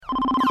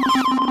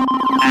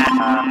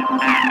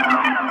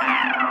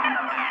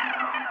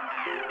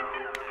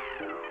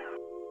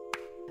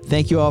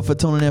Thank you all for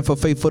tuning in for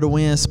Faith for the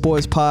Win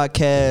Sports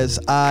Podcast.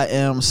 I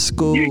am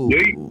School.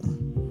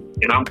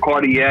 And I'm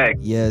Cardiac.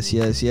 Yes.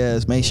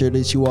 Make sure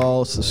that you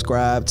all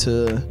subscribe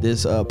to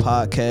this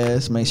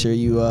podcast. Make sure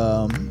you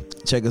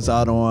check us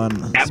out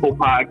on Apple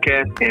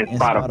Podcast and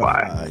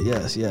Spotify.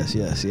 Yes.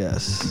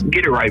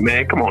 Get it right,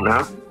 man. Come on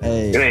now.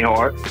 Hey. It ain't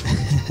hard.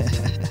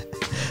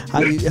 How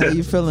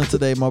you feeling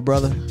today, my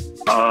brother?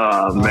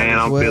 Man,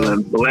 I'm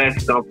feeling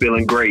blessed. I'm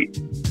feeling great.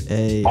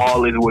 Hey.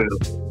 All is well.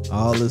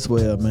 All is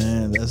well,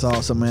 man. That's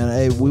awesome, man.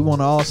 Hey, we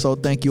want to also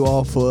thank you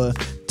all for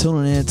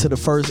tuning in to the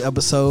first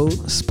episode,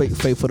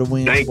 Faith for the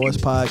Win Sports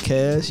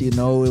Podcast. You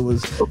know, it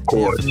was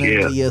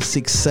definitely a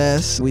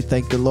success. We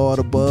thank the Lord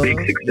above. Big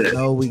success. You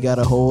know, we got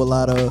a whole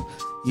lot of,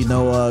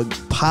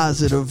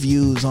 positive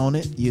views on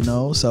it,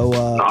 So,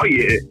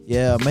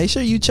 yeah, make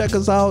sure you check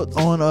us out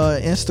on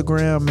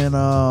Instagram and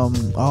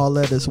all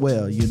that as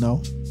well,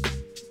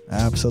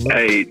 Absolutely.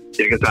 Hey,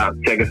 check us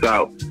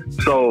out.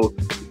 So,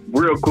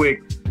 real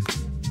quick,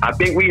 I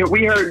think did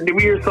we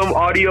hear some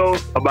audio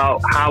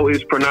about how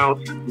it's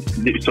pronounced?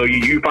 So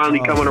you finally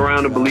coming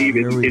around to believe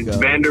it's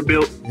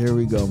Vanderbilt? Here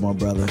we go, my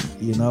brother.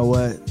 You know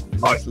what?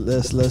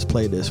 Let's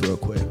play this real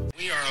quick.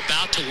 We are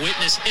about to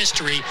witness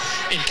history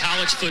in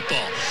college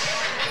football.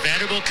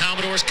 Vanderbilt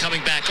Commodores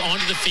coming back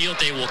onto the field.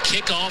 They will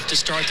kick off to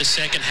start the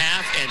second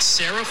half, and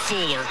Sarah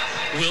Fuller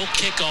will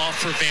kick off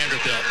for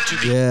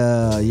Vanderbilt.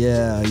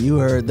 Yeah, you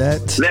heard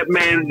that. That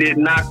man did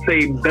not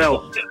say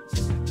belt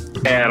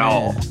at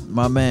all.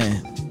 My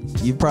man.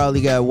 You probably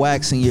got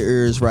wax in your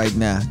ears right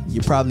now. You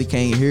probably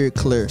can't hear it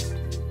clear.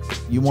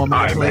 You want me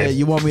to play it?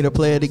 You want me to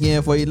play it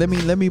again for you? Let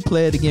me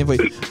play it again for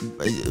you.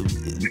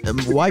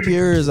 Wipe your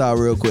ears out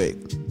real quick.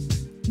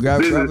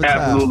 Grab is a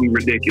absolutely towel.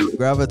 Ridiculous.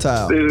 Grab a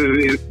towel.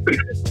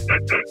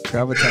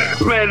 Grab a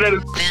towel. Man, that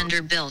is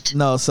Vanderbilt.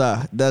 No,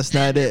 sir. That's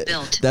not it.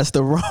 That's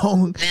the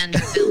wrong.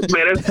 Vanderbilt.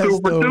 Man, that's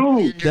super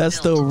dude.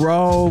 That's the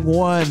wrong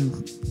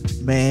one,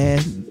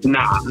 man.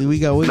 Nah. We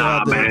got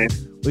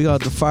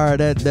to fire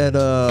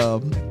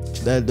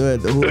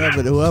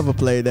whoever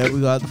played that,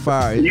 we got to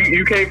fire.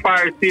 You can't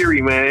fire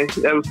Siri, man.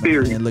 That was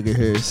Siri. And look at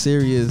her.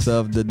 Siri is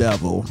of the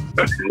devil.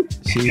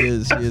 She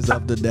is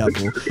of the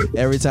devil.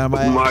 Every time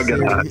I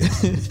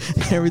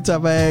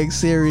ask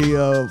Siri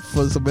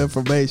for some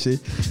information,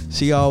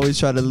 she always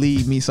try to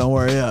lead me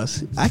somewhere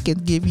else. I can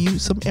give you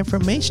some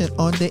information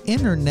on the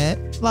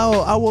internet.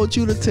 I want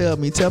you to tell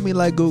me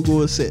like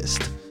Google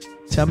Assist.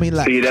 Tell me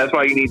like. See, that's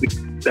why you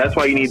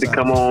need to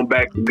come on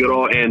back to good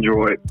old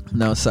Android.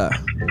 No, sir.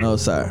 I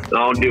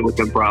don't deal with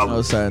them problems.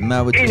 No, sir.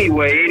 Not with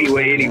Anyway.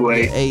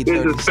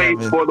 This is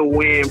Faith for the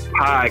Win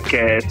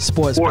podcast.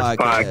 Sports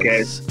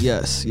podcast.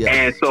 Yes.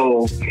 And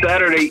so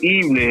Saturday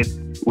evening,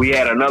 we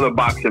had another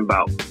boxing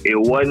bout. It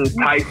wasn't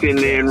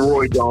Tyson and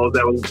Roy Jones.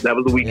 That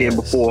was the weekend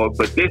before.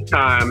 But this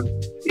time,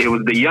 it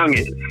was the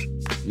youngins.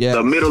 Yes.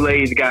 The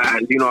middle-aged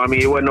guys. You know what I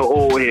mean? It wasn't no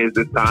old heads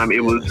this time.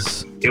 It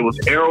was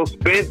Errol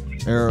Spence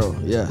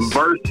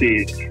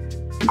versus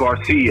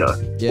Garcia.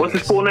 Yes. What's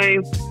his full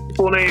name?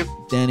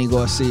 Danny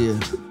Garcia.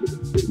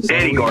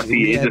 Danny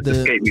Garcia. It just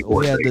escaped me for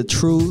we a had second. the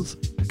Truth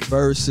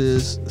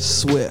versus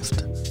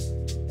Swift.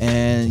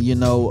 And,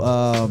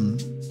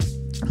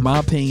 my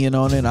opinion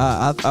on it,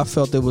 I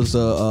felt it was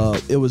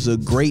a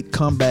great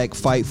comeback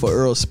fight for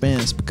Errol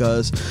Spence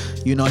because,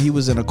 he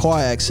was in a car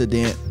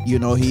accident. He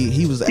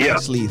was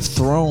actually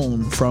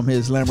thrown from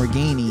his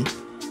Lamborghini.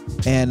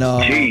 And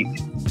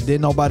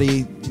then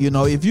nobody,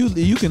 if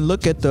you can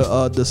look at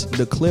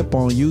the clip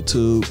on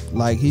YouTube,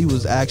 like he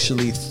was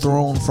actually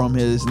thrown from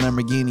his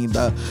Lamborghini.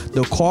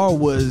 The car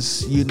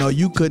was, you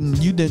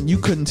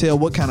couldn't tell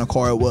what kind of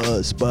car it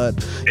was, but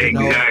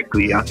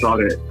exactly, I saw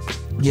that.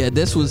 Yeah,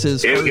 this was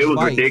his first It was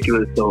fight.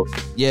 ridiculous, though.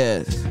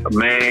 Yeah,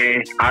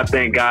 man, I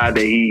thank God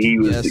that he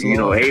was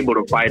able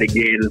to fight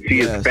again and see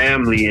his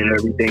family and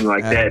everything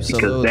like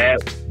Absolutely.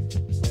 that,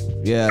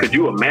 because yeah. could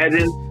you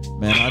imagine?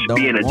 Man, I don't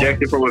being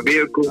ejected from a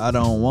vehicle. I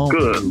don't want.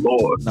 Good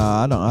Lord.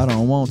 Nah, I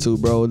don't want to,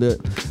 bro.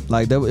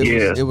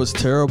 It was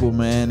terrible,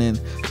 man. And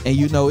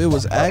it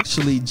was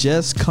actually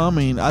just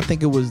coming. I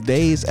think it was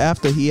days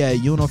after he had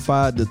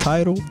unified the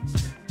title.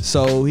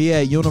 So he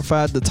had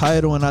unified the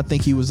title, and I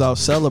think he was out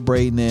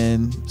celebrating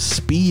and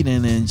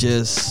speeding and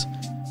just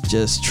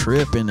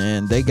tripping,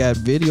 and they got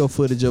video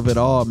footage of it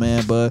all,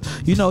 man. But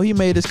he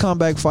made his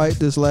comeback fight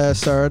this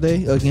last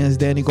Saturday against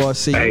Danny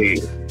Garcia. Hey,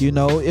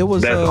 it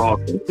was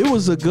awesome. It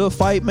was a good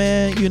fight,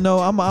 man.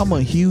 I'm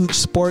a huge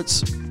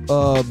sports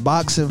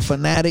boxing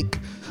fanatic.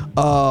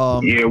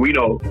 Yeah, we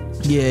know.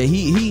 Yeah,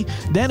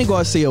 Danny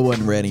Garcia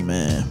wasn't ready,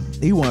 man.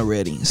 He wasn't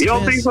ready. You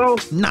don't think so?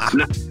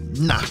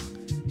 Nah.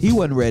 He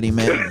wasn't ready,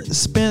 man.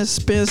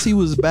 Spence, he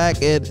was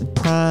back at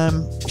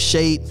prime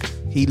shape.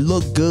 He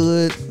looked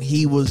good.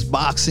 He was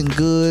boxing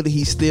good.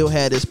 He still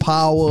had his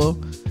power.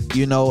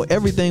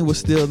 Everything was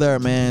still there,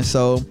 man.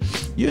 So,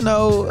 I'm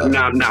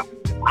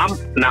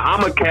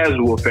a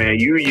casual fan.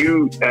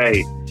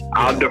 Hey,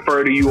 I'll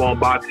defer to you on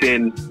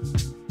boxing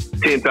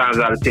 10 times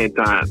out of 10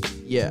 times.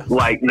 Yeah.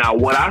 Like, now,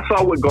 what I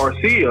saw with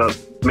Garcia,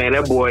 man,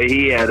 that boy,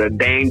 he had a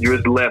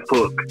dangerous left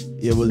hook.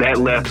 That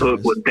left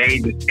hook was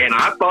dangerous. And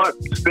I thought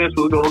Spence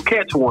was going to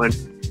catch one.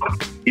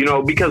 You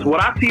know, because what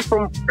I see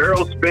from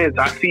Errol Spence,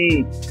 I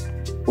see,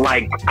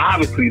 like,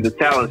 obviously the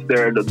talent's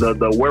there,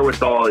 the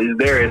wherewithal is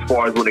there as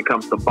far as when it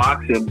comes to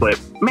boxing. But,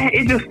 man,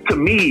 it just, to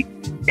me,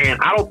 and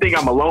I don't think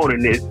I'm alone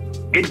in this,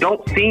 it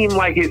don't seem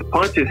like his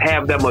punches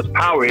have that much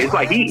power. It's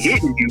like he's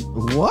hitting you.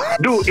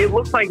 What? Dude, it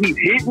looks like he's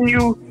hitting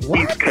you. What?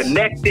 He's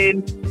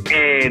connecting.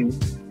 And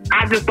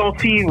I just don't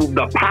see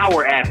the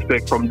power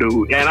aspect from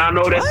dude. And I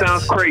know that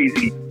sounds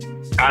crazy.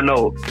 I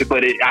know.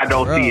 But I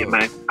don't see it,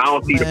 man. I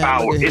don't see the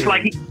power. It's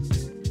like he...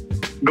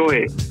 Go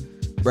ahead.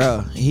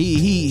 Bro,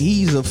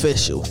 he's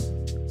official.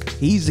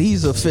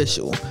 He's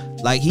official.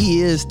 Like,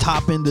 he is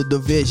top in the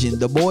division.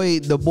 The boy,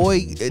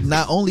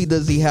 not only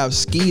does he have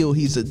skill,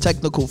 he's a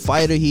technical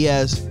fighter. He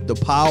has the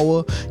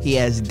power. He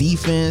has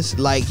defense.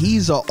 Like,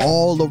 he's an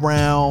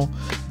all-around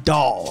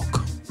dog.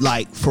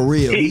 Like, for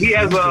real. He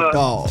has a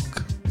dog.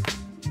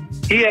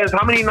 He has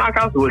how many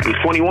knockouts? Was it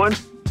 21?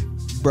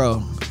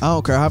 Bro, I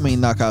don't care how many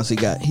knockouts he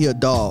got. He a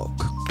dog.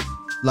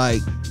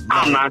 Like,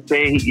 I'm not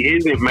saying he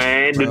isn't,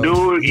 man. The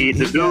bro,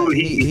 dude,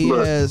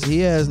 he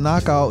has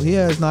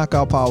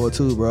knockout power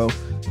too, bro.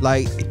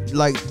 Like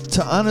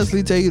to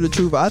honestly tell you the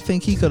truth, I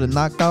think he could have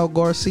knocked out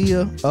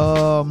Garcia.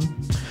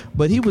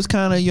 But he was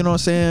kind of, you know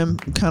what I'm saying,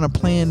 kind of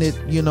playing it,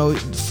 you know,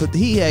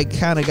 he had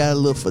kind of got a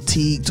little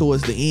fatigued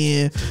towards the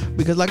end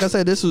because, like I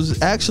said, this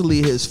was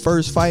actually his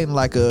first fight in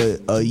like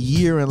a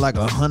year and like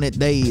 100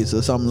 days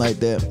or something like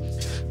that.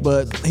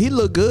 But he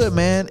looked good,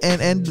 man.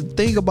 And the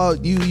thing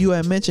about you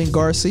had mentioned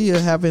Garcia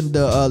having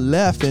the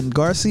left, and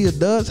Garcia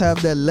does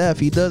have that left.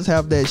 He does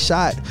have that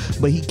shot,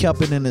 but he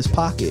kept it in his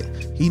pocket.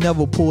 He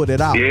never pulled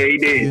it out. Yeah, he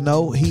did. You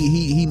know,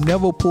 he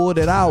never pulled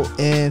it out,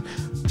 and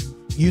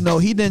you know,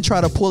 he didn't try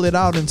to pull it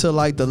out until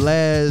like the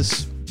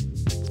last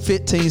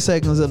 15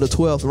 seconds of the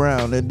 12th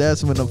round, and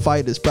that's when the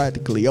fight is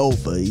practically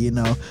over. You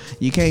know,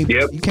 you can't.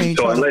 Yep. You can't.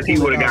 So unless he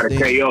would have got a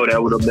KO,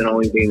 that would have been the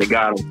only thing that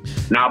got him.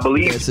 Now I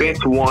believe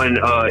Spence won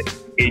a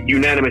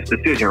unanimous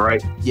decision,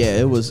 right? Yeah,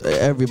 it was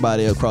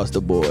everybody across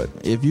the board.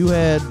 If you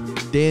had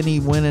Danny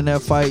winning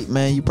that fight,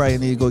 man, you probably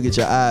need to go get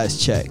your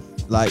eyes checked.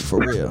 Like, for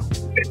real.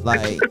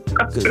 Like,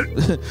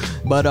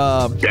 but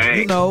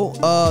you know,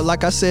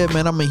 like I said,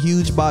 man, I'm a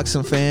huge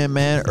boxing fan,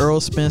 man. Errol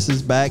Spence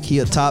is back. He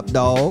a top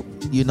dog.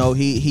 You know,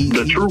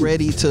 he's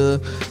ready to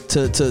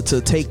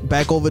take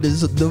back over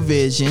this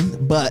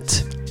division.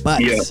 But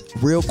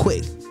real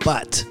quick,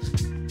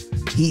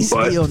 he's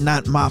still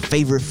not my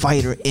favorite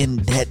fighter in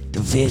that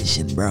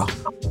division, bro.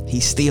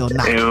 He's still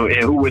not.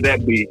 And who would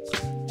that be?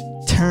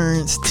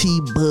 Terrence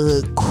T.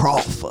 Bud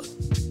Crawford.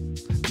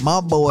 My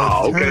boy,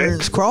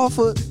 Terrence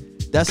Crawford,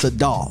 that's a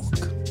dog.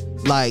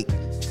 Like,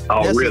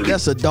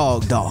 that's a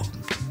dog.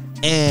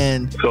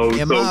 And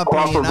in my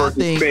opinion, I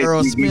think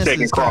Errol Spence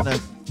is kind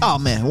of, oh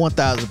man,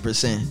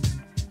 1,000%.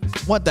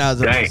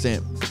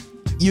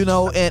 1,000%. You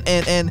know,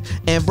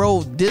 and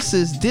bro, this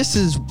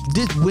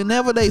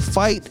whenever they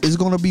fight is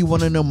gonna be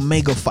one of them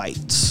mega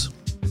fights.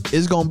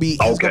 It's gonna be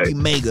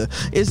mega.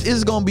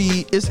 It's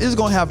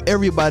gonna have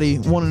everybody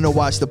wanting to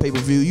watch the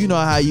pay-per-view. You know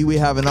how you be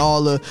having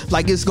all the,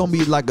 like, it's gonna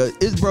be like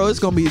it's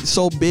gonna be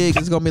so big,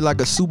 it's gonna be like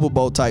a Super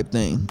Bowl type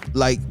thing.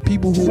 Like,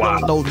 people who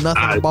don't know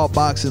nothing about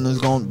boxing is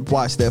gonna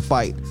watch that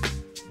fight.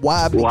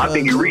 Why? Because I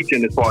think you're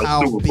reaching as far as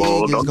Super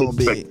Bowl. Don't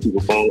expect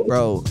Super Bowl.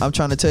 Bro, I'm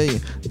trying to tell you,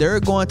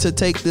 they're going to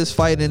take this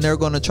fight and they're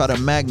going to try to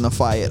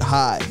magnify it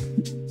high.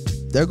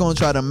 They're going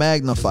to try to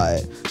magnify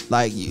it.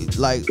 Like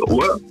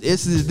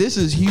this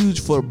is huge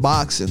for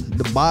boxing,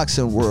 the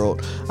boxing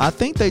world. I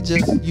think they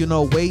just, you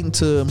know, waiting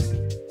to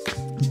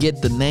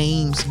get the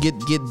names, get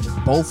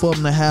both of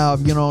them to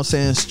have, you know what I'm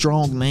saying,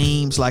 strong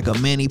names like a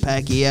Manny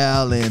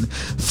Pacquiao and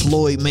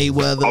Floyd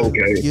Mayweather.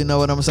 Okay. You know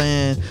what I'm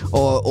saying?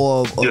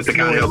 Or just to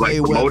kind of like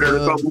promoter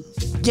or something?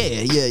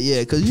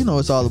 Yeah. Because, you know,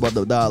 it's all about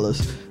the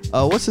dollars.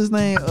 What's his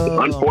name?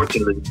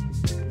 Unfortunately.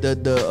 The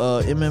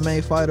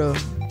MMA fighter.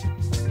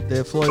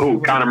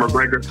 Conor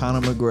McGregor.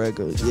 Conor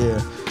McGregor, yeah.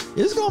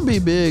 It's gonna be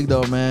big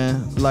though,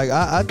 man. Like,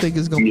 I think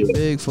it's gonna be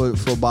big for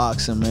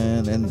boxing,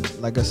 man.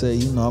 And like I said,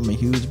 you know, I'm a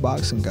huge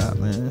boxing guy,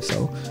 man.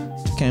 So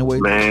can't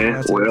wait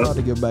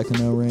to get back in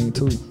that ring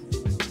too.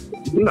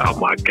 Oh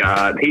my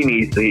God, the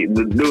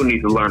dude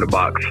needs to learn to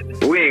box.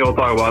 We gonna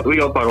talk about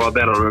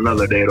that on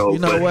another day though. You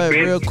know what?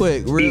 Real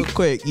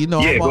quick. You know,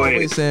 I'm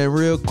always saying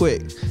real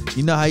quick.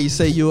 You know how you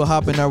say you'll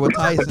hop in there with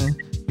Tyson?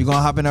 You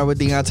gonna hop in there with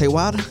Deontay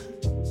Wilder?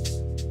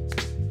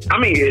 I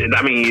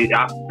mean,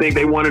 I think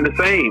they wanted the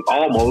same,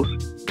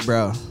 almost.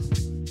 Bro.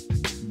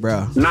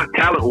 Not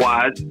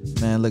talent-wise.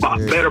 Man, look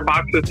better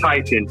boxer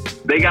Tyson.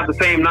 They got the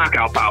same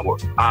knockout power,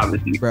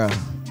 obviously.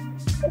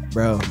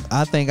 Bro,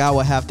 I think I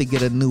would have to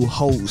get a new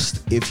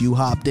host if you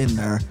hopped in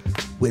there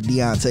with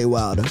Deontay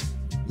Wilder.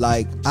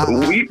 Like, so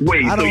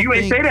you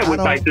ain't say that with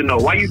Tyson, though.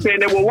 Why you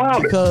saying that with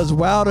Wilder? Because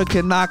Wilder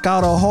can knock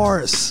out a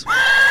horse.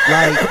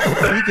 Like,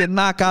 he can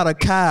knock out a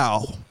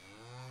cow.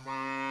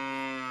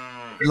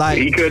 Like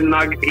he couldn't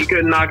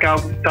knock out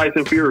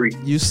Tyson Fury.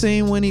 You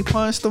seen when he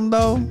punched him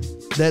though?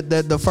 That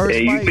the first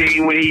And fight. You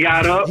seen when he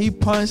got up? He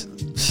punched.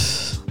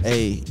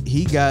 Hey,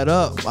 he got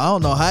up. I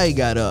don't know how he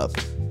got up.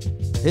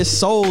 His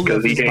soul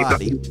left his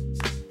body.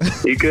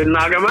 He couldn't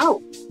knock him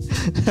out.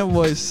 That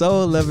boy's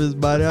soul left his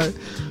body.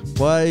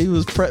 Boy, he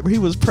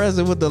was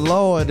present with the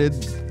Lord and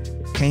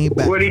came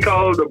back. What do he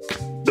call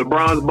the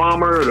bronze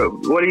bomber?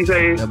 What do he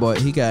say? That boy,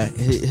 he got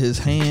his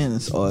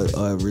hands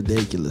are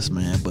ridiculous,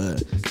 man.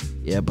 But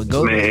yeah, but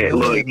go man.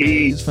 Look, ahead, man.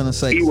 He's finna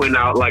say he went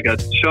out like a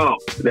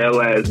chump that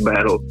last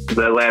battle,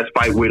 that last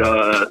fight with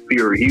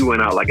Fury. He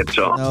went out like a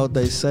chump. You know what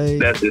they say?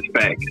 That's his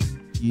fact.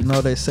 You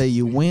know they say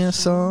you win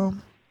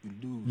some,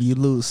 you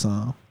lose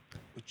some.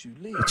 But you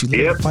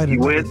yep, you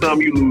win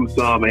some, you lose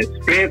some. And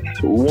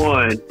Spence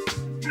won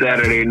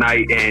Saturday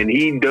night, and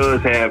he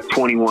does have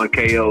 21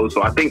 KOs.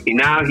 So I think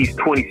now he's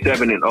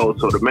 27-0.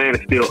 So the man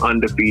is still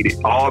undefeated.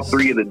 All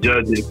three of the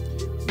judges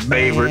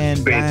favored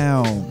Spence.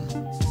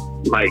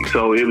 Down. Like,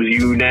 so it was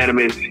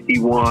unanimous. He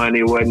won.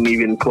 It wasn't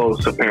even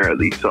close,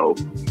 apparently. So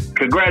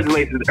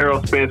congratulations,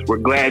 Errol Spence. We're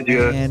glad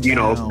you're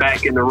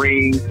back in the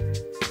ring.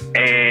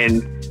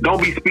 And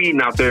don't be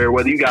speeding out there,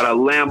 whether you got a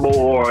Lambo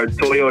or a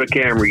Toyota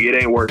Camry.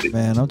 It ain't worth it.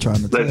 Man, I'm trying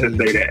to Let's just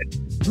say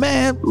that.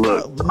 Man,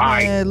 look, look,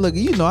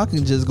 I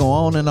can just go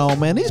on and on,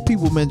 man. These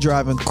people been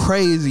driving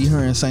crazy here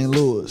in St.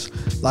 Louis.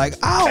 Like,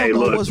 I don't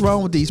know what's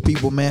wrong with these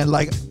people, man.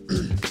 Like,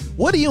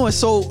 what are you in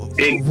so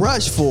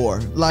rush for?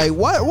 Like,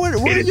 what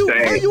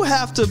you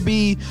have to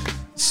be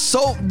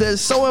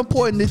that's so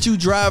important that you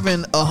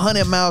driving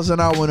 100 miles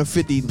an hour in a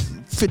 50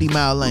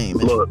 mile lane,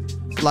 man. Look,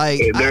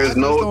 like, there's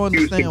no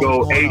excuse to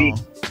go 80.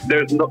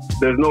 There's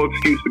no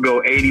excuse to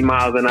go 80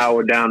 miles an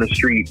hour down the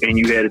street and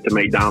you headed to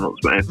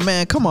McDonald's, man.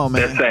 Man, come on,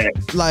 man. That's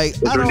sad. Like,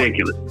 it's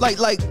ridiculous.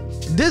 Like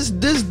this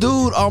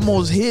dude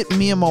almost hit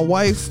me and my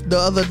wife the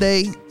other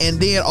day, and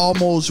then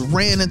almost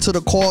ran into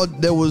the car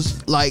that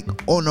was like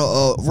on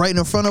right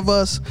in front of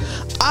us.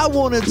 I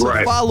wanted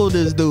to follow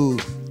this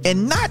dude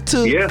and not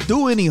to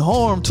do any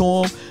harm to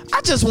him.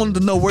 I just wanted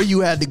to know where you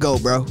had to go,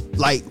 bro.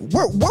 Like,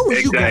 where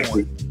was you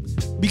going?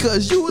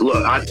 Because you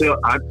look,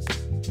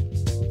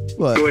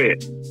 what? Go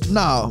ahead.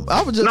 No,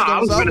 I was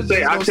gonna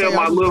say I tell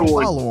my little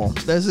one.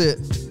 That's it.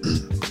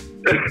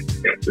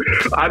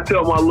 I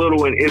tell my little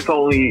one it's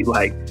only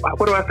like,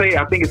 what do I say?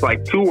 I think it's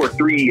like 2 or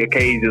 3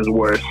 occasions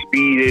where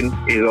speeding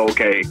is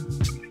okay.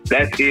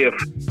 That's if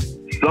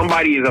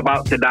somebody is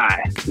about to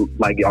die.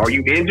 Like, are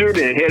you injured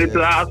and headed to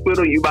the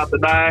hospital? You about to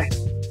die?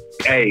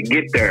 Hey,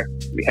 get there.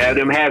 Have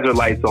them hazard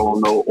lights on,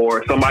 though.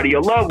 Or somebody,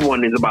 a loved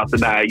one, is about to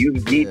die. You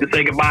need to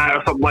say goodbye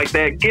or something like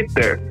that. Get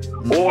there.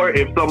 Or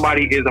if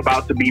somebody is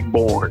about to be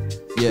born.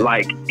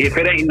 Like, if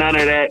it ain't none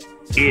of that,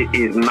 it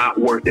is not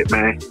worth it,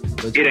 man.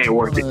 It ain't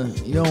worth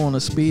it. You don't want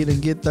to speed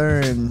and get there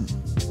and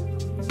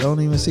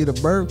don't even see the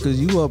bird because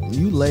you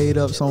laid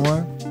up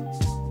somewhere.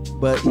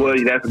 But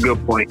that's a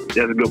good point.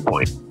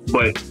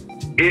 But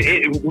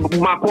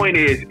my point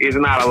is, it's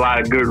not a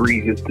lot of good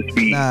reasons to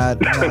speed.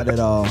 Not at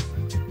all.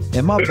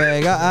 And my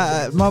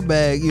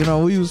bag, you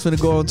know, we was finna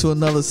go on to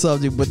another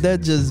subject, but that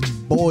just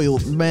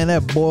boiled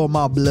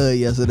my blood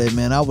yesterday,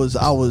 man. I was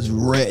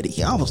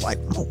ready. I was like,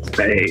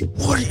 hey,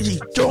 what is he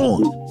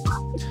doing?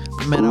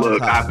 Man,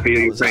 look, I feel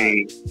your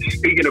pain.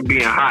 Speaking of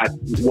being hot,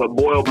 what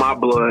boiled my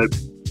blood,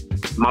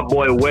 my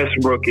boy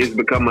Westbrook is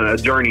becoming a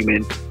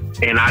journeyman,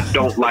 and I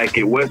don't like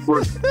it.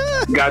 Westbrook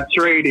got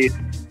traded.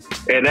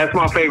 And that's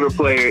my favorite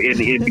player in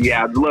the NBA.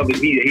 I love him.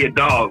 He a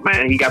dog,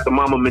 man. He got the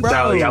mama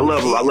mentality. Bro, I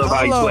love him. I love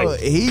how he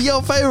plays. He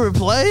your favorite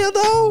player,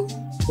 though?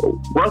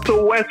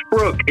 Russell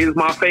Westbrook is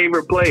my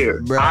favorite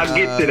player. Bro. I'll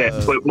get to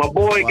that. But my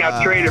boy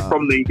got traded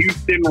from the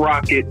Houston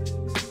Rockets.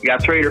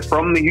 Got traded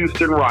from the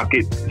Houston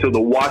Rockets to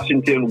the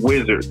Washington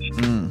Wizards.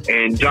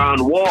 And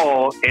John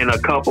Wall and a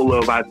couple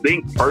of, I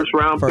think, first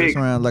round pick,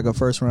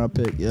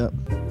 yep.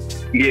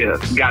 Yeah,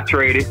 got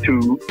traded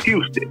to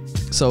Houston.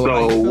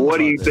 So what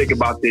do you think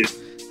about this?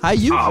 How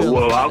you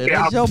feel about it?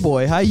 That's your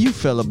boy. How you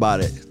feel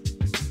about it?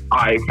 All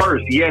right,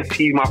 first, yes,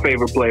 he's my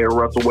favorite player,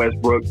 Russell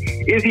Westbrook.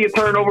 Is he a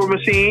turnover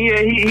machine?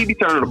 Yeah, he be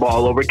turning the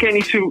ball over. Can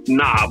he shoot?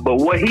 Nah, but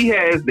what he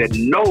has that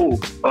no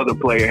other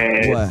player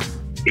has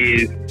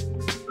is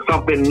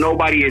something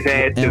nobody has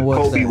had since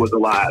Kobe was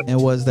alive.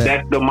 And what's that?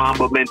 That's the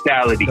Mamba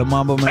mentality.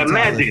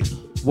 Imagine.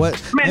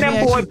 What? Man,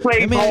 that boy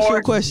plays hard. Let me ask you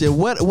a question.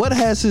 What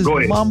has his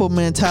Mamba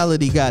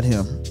mentality got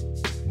him?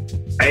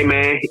 Hey,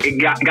 man, it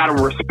got him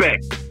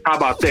respect. How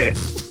about that?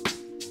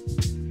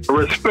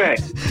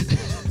 Respect.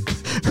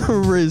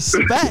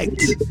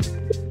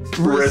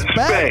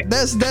 Respect.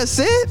 That's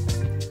it.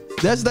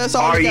 That's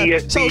all he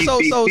got.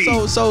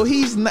 So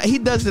he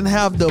doesn't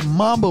have the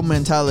Mamba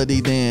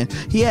mentality. Then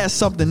he has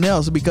something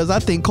else, because I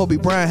think Kobe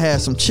Bryant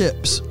has some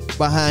chips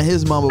behind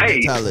his Mamba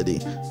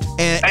mentality.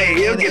 And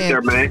he'll get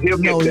there, man. He'll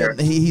get there.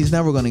 He's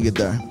never going to get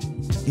there.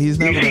 He's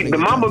never going to get there.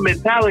 The Mamba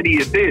mentality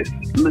is this.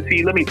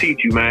 Let me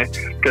teach you, man.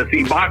 Because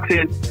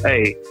boxing,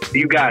 hey,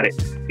 you got it.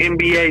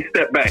 NBA,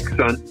 step back,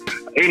 son.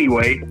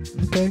 Anyway,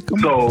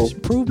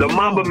 the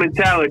Mamba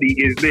mentality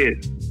is this.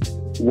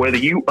 Whether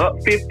you up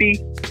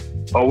 50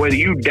 or whether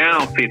you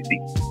down 50.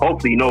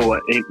 Hopefully, no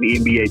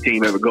NBA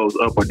team ever goes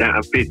up or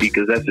down 50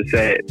 because that's just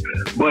sad.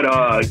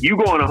 But you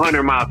going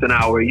 100 miles an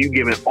hour, you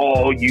giving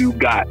all you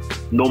got,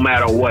 no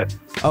matter what.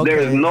 Okay.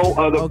 There's no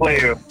other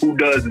player who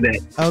does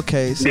that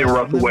than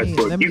Russell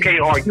Westbrook. You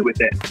can't argue with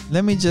that.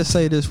 Let me just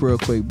say this real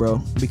quick,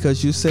 bro,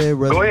 because you said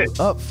whether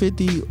up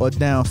 50 or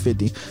down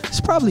 50.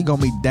 It's probably going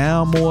to be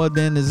down more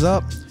than is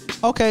up.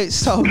 Okay,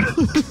 so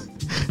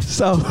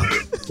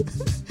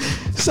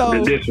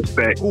the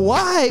disrespect.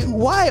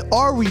 Why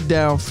are we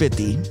down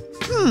 50?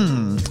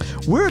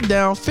 We're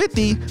down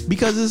 50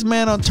 because this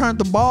man done turned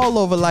the ball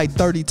over like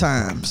 30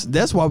 times.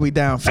 That's why we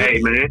down 50.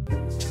 Hey,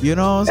 man. You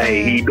know what I'm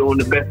saying? Hey, he doing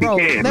the best he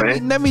can,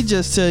 man. Let me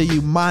just tell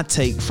you my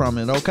take from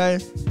it, okay?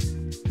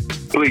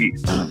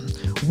 Please.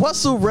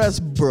 Russell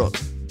Westbrook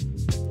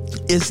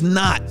is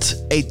not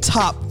a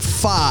top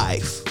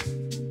 5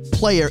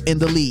 player in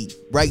the league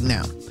right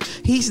now.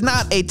 He's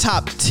not a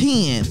top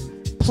 10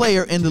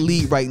 player in the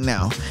league right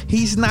now.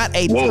 He's not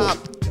a top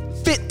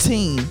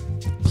 15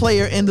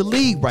 player in the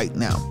league right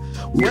now.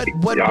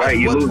 What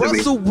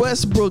Russell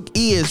Westbrook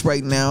is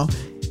right now,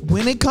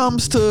 when it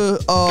comes to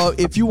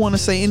if you want to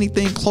say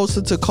anything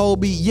closer to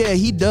Kobe, yeah,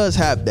 he does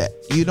have that.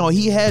 You know,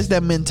 he has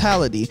that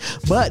mentality.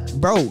 But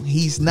bro,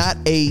 he's not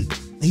a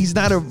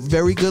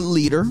very good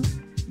leader,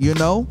 you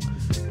know.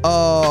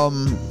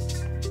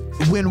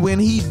 When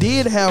he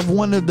did have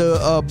one of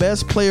the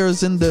best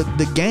players in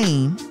the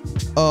game,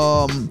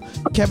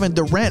 Kevin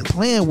Durant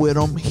playing with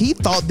him, he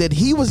thought that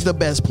he was the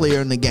best player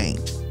in the game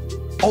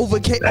over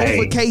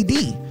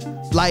KD.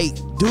 Like,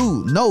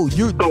 dude, no,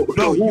 you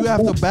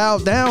have to bow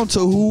down to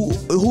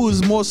who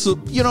is more,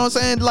 you know what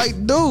I'm saying?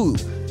 Like, dude,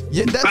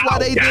 that's why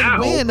they didn't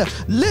win.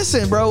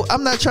 Listen, bro,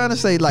 I'm not trying to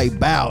say like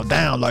bow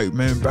down, like,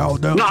 man, bow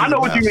down. No, I know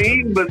what you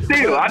mean, but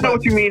still, I know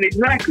what you mean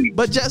exactly.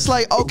 But just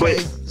like, okay,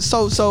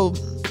 so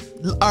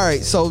all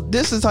right, so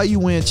this is how you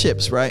win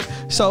chips, right?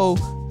 So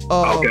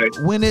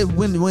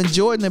when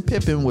Jordan and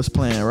Pippen was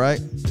playing,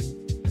 right?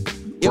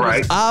 It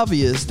was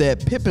obvious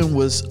that Pippen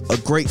was a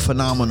great,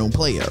 phenomenal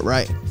player,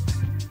 right?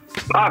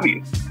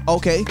 Obvious.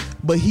 Okay,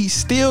 but he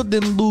still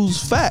didn't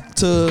lose fact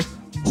to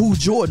who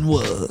Jordan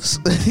was.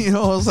 You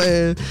know what I'm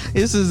saying?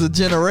 This is a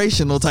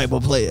generational type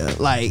of player.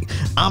 Like,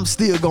 I'm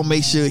still gonna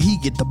make sure he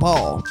get the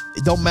ball.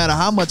 It don't matter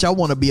how much I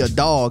want to be a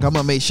dog. I'm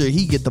gonna make sure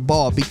he get the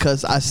ball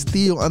because I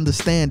still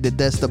understand that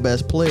that's the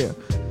best player.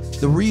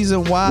 The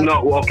reason why...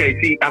 No,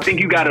 okay, see, I think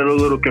you got it a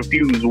little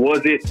confused.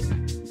 Was it,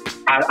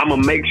 I'm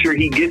gonna make sure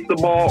he gets the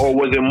ball, or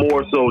was it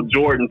more so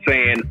Jordan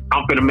saying,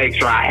 I'm gonna make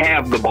sure I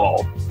have the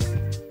ball?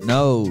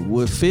 No,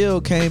 when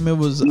Phil came, it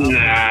was I'm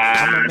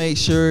gonna make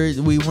sure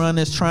we run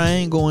this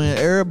triangle and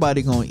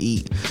everybody gonna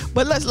eat.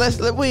 But we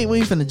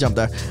ain't finna jump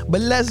there.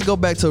 But let's go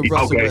back to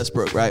Russell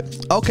Westbrook, right?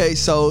 Okay,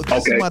 so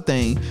this is my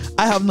thing.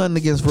 I have nothing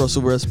against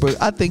Russell Westbrook.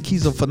 I think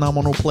he's a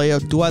phenomenal player.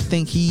 Do I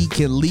think he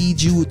can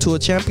lead you to a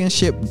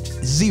championship?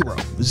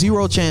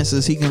 Zero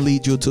chances he can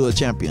lead you to a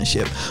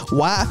championship.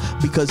 Why?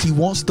 Because he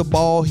wants the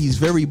ball. He's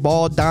very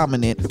ball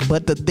dominant.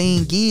 But the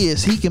thing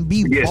is, he can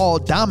be ball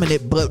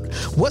dominant. But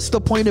what's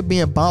the point of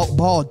being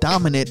ball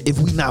dominant if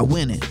we not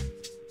winning?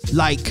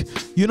 Like,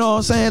 you know what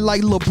I'm saying?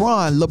 Like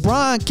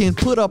LeBron can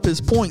put up his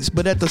points,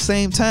 but at the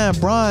same time,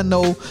 Bron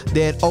know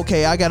that,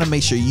 okay, I gotta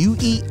make sure you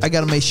eat. I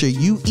gotta make sure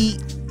you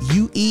eat.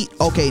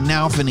 Okay,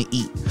 now I'm finna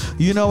eat.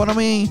 You know what I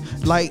mean?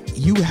 Like,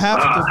 you have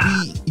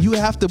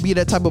to be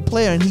that type of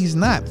player, and he's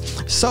not.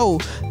 So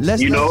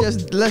let's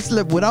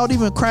without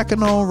even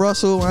cracking on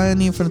Russell. I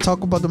ain't even finna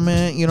talk about the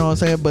man. You know what I'm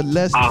saying? But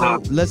let's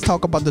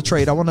talk about the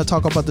trade. I want to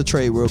talk about the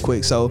trade real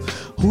quick. So,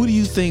 who do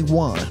you think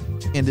won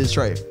in this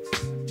trade?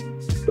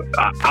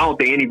 I don't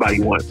think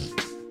anybody won.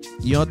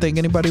 You don't think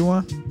anybody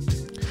won?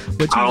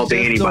 But I don't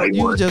think anybody won.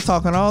 You were just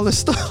talking all this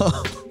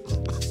stuff.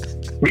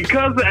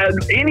 Because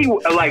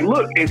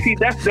look, and see,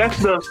 that's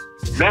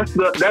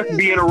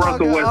being a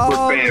Russell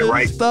Westbrook fan,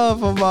 right?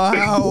 Stuff about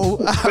how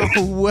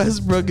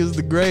Westbrook is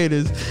the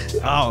greatest.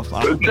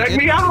 Check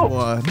me out.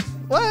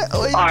 What?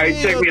 All right,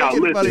 check me out.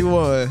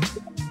 Listen.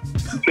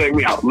 Check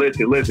me out.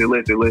 Listen.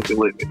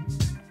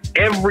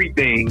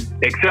 Everything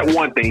except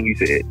one thing you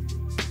said.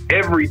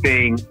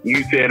 Everything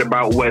you said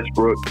about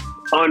Westbrook,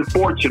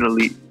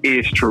 unfortunately,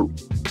 is true.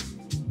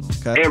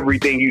 Okay.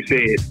 Everything you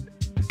said.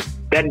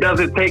 That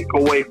doesn't take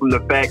away from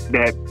the fact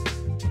that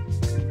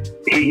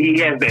he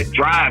has that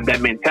drive, that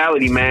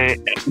mentality,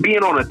 man.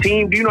 Being on a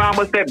team, do you know how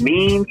much that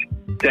means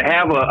to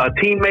have a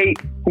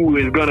teammate who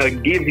is going to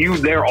give you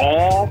their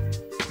all?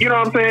 You know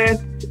what I'm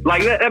saying?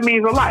 Like, that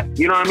means a lot.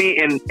 You know what I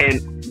mean?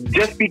 And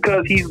just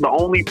because he's the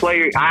only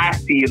player I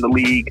see in the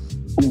league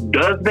who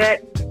does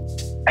that,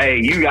 hey,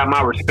 you got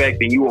my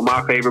respect and you were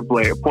my favorite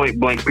player, point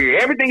blank,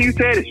 period. Everything you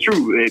said is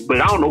true,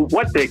 but I don't know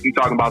what the heck you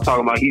talking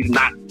about he's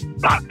not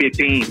top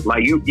 15.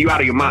 Like, you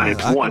out of your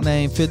mind. I can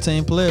name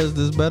 15 players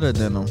that's better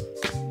than him.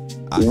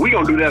 We're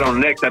going to do that on the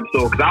next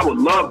episode because I would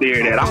love to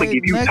hear that. I'm going to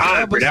give you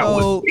time for that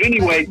one.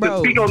 Anyway, to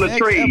speak on the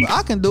trade.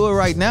 I can do it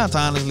right now to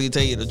honestly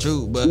tell you the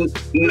truth, but I'm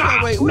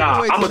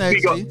going to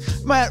speak on.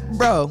 Man,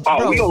 bro,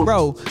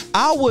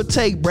 I would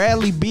take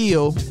Bradley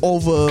Beal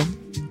over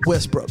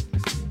Westbrook.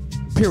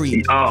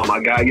 Period. Oh my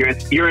God,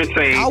 you're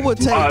insane. I would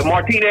take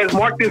Martinez.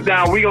 Mark this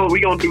down. We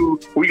gonna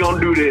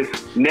do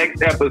this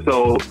next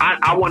episode.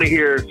 I want to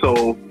hear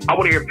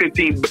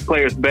 15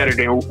 players better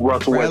than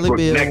Russell Westbrook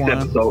next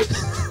episode.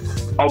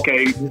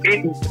 Okay,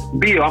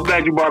 Beal. I'm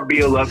glad you brought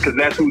Beal up because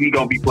that's who he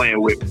gonna be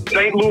playing with.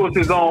 St.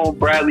 Louis' own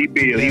Bradley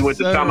Beal. He went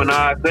to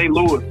Chaminade. St.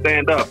 Louis,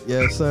 stand up.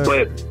 Yes, sir.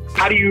 But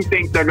how do you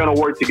think they're gonna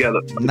work together?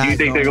 Do you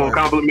think they're gonna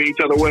complement each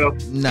other well?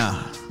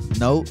 Nah.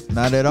 Nope,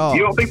 not at all.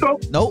 You don't think so?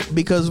 Nope,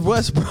 because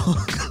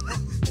Westbrook.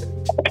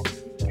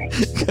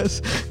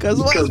 Because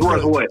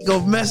Russ what? He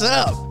gonna mess it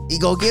up. He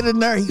gonna get in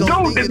there.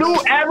 The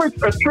dude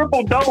averaged a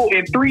triple-double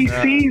in 3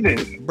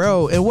 seasons.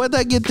 Bro, and what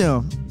that get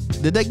them?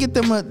 Did that get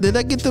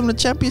them the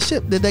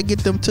championship? Did that get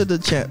them to the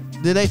champ?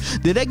 Did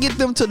that get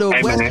them to the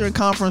Western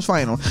Conference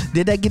Final?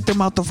 Did that get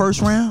them out the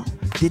first round?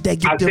 Did that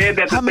get them? I said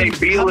that to say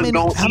Beal is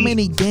going to eat. How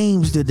many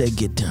games did that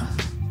get them?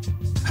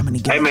 How many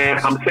games? Hey man,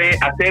 I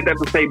said that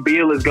to say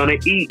Beal is going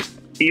to eat.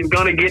 He's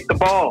going to get the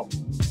ball.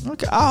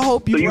 Okay, I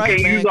hope you're right. So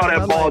you can't use all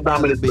that ball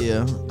dominance.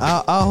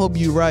 I hope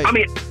you're right. I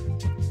mean,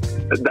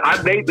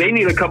 they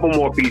need a couple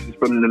more pieces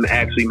from them to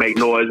actually make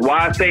noise.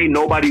 Why I say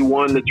nobody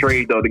won the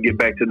trade, though, to get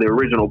back to the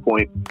original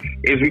point,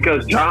 is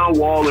because John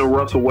Wall and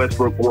Russell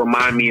Westbrook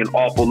remind me an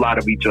awful lot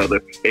of each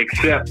other,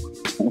 except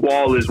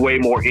Wall is way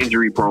more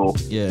injury prone.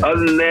 Yeah.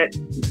 Other than that,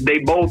 they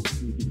both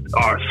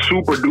are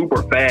super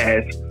duper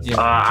fast. Yeah.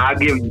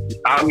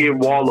 I'll give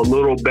Wall a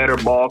little better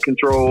ball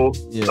control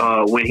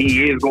when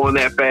he is going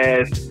that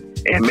fast,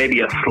 and maybe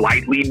a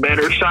slightly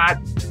better shot.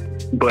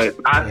 But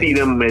I see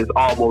them as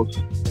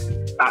almost.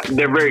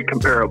 They're very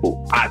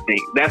comparable, I think.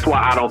 That's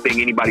why I don't think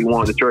anybody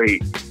won the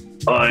trade.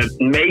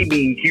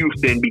 Maybe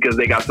Houston because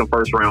they got some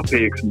first-round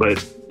picks.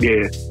 But,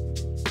 yeah.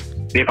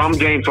 If I'm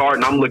James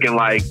Harden, I'm looking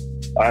like,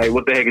 all right,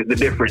 what the heck is the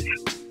difference?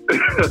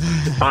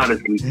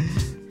 Honestly.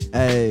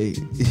 Hey,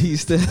 he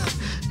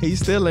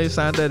still ain't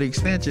signed that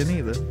extension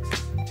either.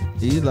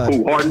 He's like,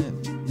 who, Harden?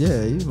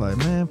 Yeah, he's like,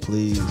 man,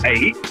 please.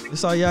 Hey,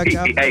 that's all y'all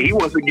got. He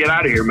wants to get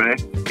out of here, man.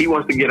 He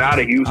wants to get out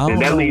of Houston.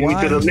 That leads me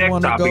to the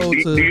next topic.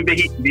 Do you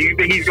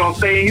think he's gonna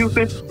stay in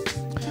Houston?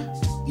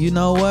 You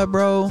know what,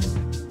 bro?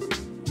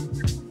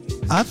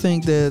 I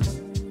think that,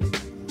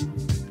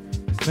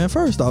 man,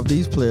 first off,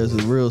 these players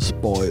are real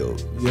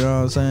spoiled. You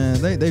know what I'm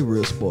saying? They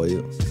real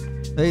spoiled.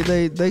 They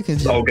can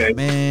just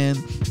demand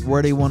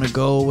where they want to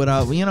go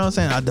without, you know what I'm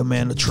saying? I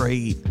demand a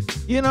trade.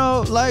 You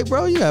know, like,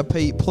 bro, you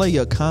gotta play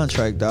your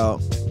contract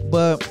out.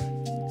 But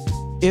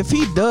if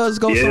he does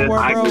go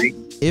somewhere, bro,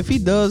 if he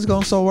does go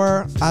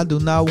somewhere, I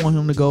do not want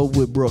him to go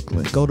with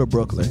Brooklyn. Go to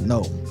Brooklyn.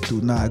 No, do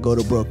not go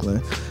to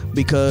Brooklyn.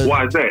 Because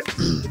why is that?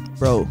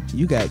 Bro,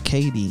 you got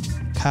KD,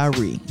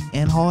 Kyrie,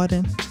 and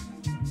Harden.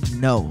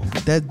 No,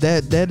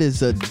 that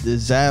is a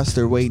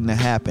disaster waiting to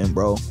happen,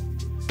 bro.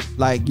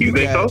 Like you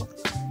think so?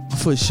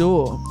 For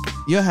sure.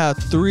 You have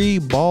 3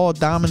 ball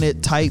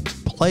dominant type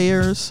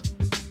players.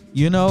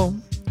 You know,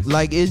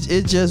 like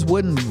it just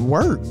wouldn't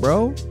work,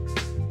 bro.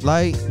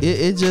 Like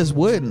it just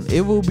wouldn't. It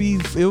will be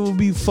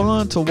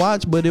fun to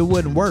watch, but it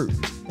wouldn't work.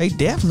 They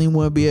definitely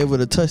wouldn't be able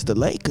to touch the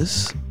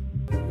Lakers.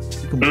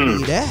 You can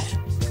believe that.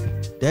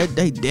 That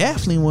they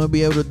definitely wouldn't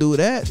be able to do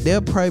that. They'll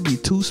probably be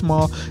too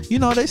small. You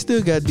know, they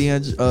still got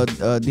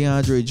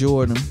DeAndre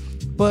Jordan.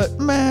 But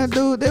man,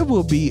 dude, that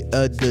will be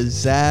a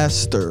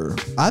disaster.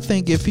 I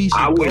think if he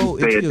should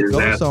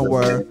go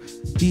somewhere,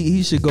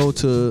 he should go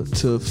to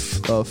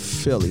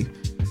Philly.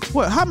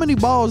 What? How many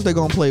balls they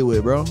gonna play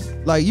with, bro?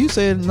 Like you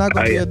said, not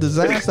gonna be a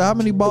disaster. How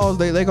many balls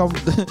they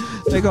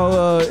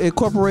gonna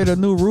incorporate a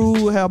new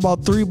rule? How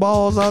about 3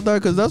 balls out there?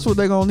 Because that's what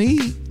they gonna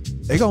need.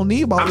 They gonna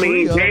need about. I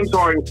mean,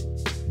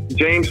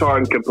 James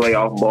Harden can play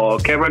off ball.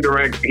 Kevin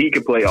Durant, he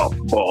can play off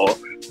ball.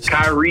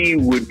 Kyrie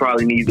would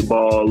probably need the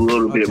ball a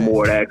little bit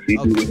more to actually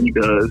do what he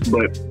does.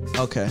 But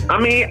I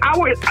mean,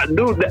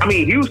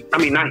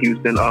 not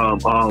Houston.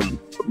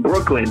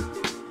 Brooklyn.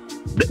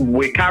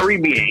 With Kyrie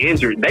being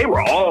injured, they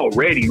were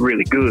already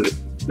really good.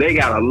 They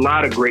got a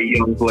lot of great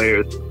young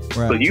players.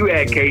 Right. So you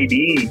add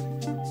KD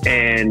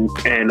and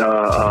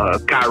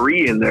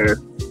Kyrie in there.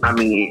 I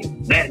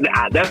mean,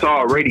 that's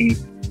already.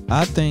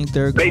 I think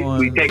they're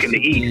basically taking the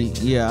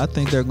East. Yeah, I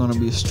think they're going to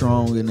be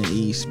strong in the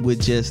East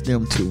with just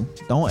them 2.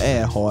 Don't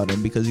add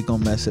Harden because he's going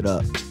to mess it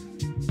up.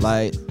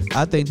 Like,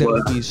 I think they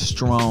would be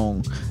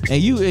strong.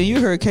 And you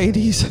heard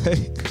KD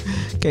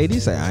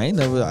say, I ain't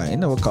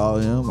never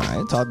called him. I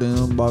ain't talked to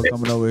him about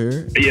coming over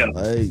here. Yeah.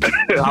 Like,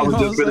 I was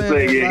just gonna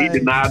say, he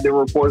denied the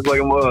reports like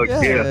a mug.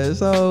 Yeah.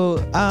 So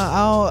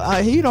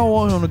he don't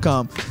want him to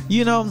come.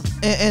 You know,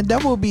 and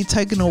that will be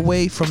taken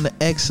away from the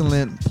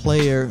excellent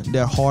player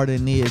that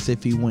Harden is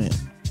if he went.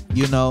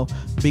 You know,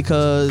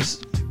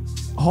 because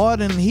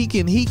Harden, he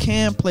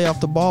can play off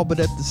the ball, but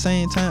at the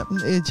same time,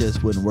 it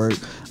just wouldn't work.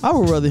 I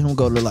would rather him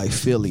go to like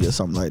Philly or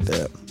something like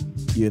that.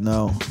 You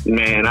know,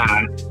 man,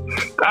 I'm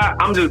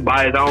just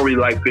biased. I don't really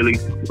like Philly.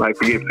 Like,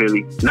 forget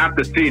Philly. Not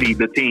the city,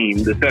 the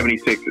team, the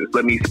 76ers.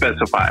 Let me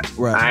specify.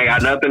 Right. I ain't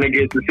got nothing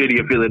against the city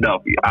of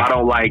Philadelphia. I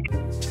don't like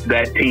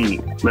that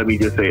team. Let me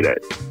just say that.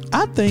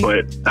 I think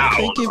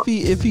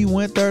if he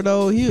went there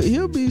though,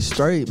 he'll be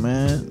straight,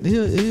 man.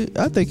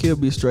 I think he'll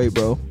be straight,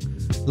 bro.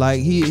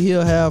 Like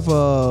he'll have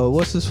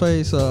what's his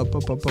face? Joel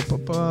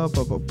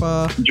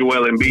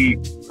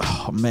Embiid.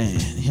 Oh man,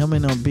 him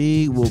and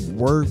Embiid will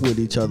work with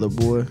each other,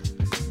 boy.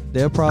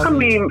 They'll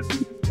probably.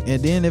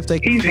 And then if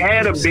he's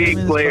had a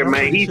big player,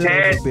 man. He's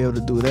had be able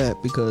to do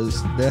that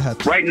because they have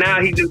to. Right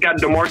now, he just got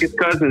DeMarcus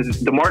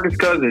Cousins. DeMarcus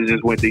Cousins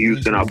just went to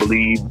Houston, I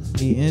believe.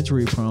 He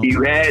injury prone.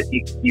 You had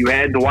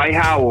Dwight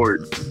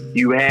Howard.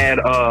 You had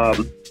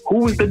who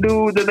was the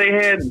dude that they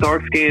had?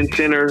 Dark skinned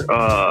center.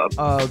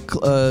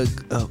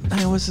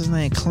 What's his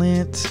name?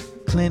 Clint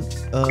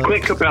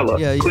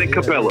Capella. Clint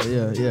Capella.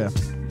 Yeah.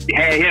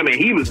 Had him, and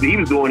he was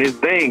doing his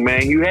thing,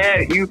 man. You've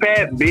had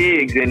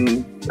bigs,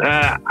 and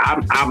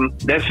I'm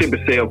that ship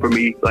has sailed for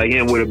me. Like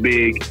him with a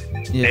big,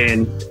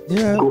 and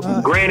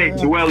granted,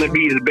 Joel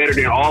Embiid is better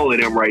than all of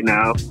them right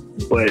now,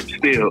 but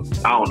still,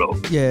 I don't know.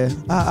 Yeah,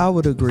 I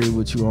would agree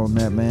with you on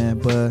that, man.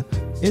 But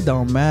it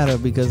don't matter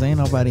because ain't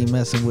nobody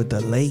messing with the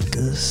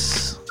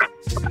Lakers.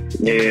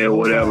 Yeah,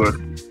 whatever.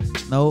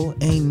 No,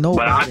 ain't nobody.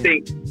 But I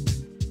think,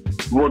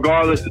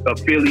 regardless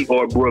of Philly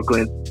or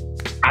Brooklyn,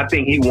 I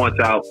think he wants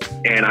out,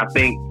 and I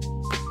think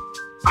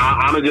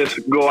I'm gonna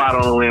just go out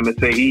on a limb and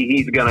say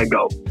he's gonna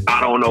go.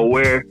 I don't know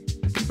where,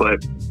 but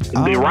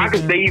the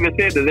Rockets, they even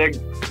said that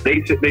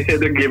they said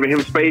they're giving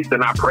him space, they're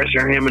not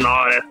pressuring him and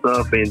all that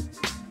stuff, and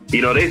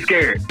they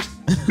scared.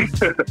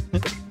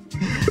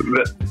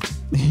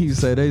 You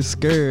say they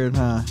scared,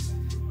 huh?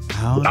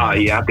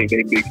 Yeah, I think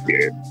they big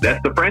scared.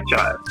 That's the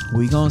franchise.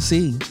 We gonna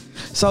see.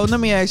 So let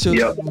me ask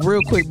you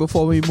real quick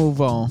before we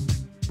move on.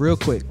 Real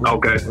quick.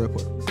 Okay. Real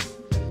quick.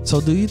 So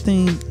do you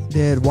think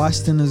that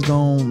Washington is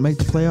going to make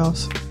the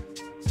playoffs?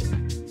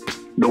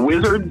 The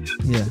Wizards?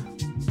 Yeah.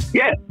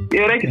 Yeah,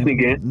 they can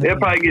sneak in. They'll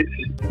probably get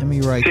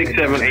 6,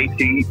 7, 8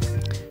 seed.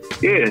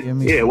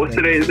 Yeah. What's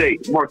today's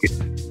date? Mark it.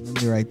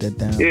 Let me write that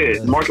down.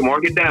 Yeah, mark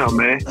it down,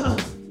 man.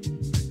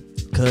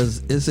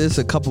 Because it's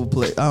a couple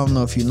play. I don't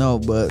know if you know,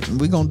 but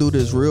we're going to do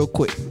this real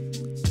quick.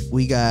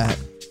 We got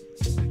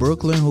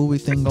Brooklyn, who we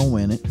think going to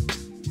win it.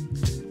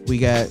 We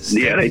got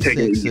they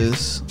take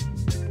Sixers.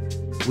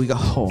 We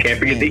got can't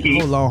forget the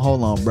Heat.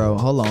 Hold on, bro.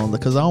 Hold on,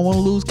 because I don't want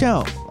to lose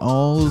count.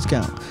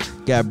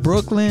 Got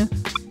Brooklyn.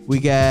 We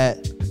got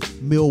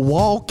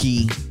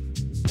Milwaukee.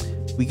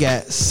 We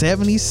got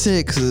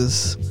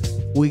 76ers.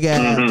 We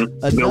got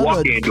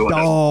another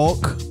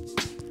dog,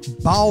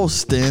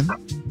 Boston.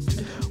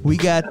 We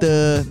got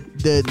the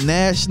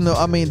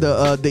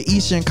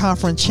Eastern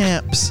Conference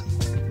champs,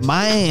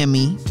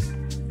 Miami.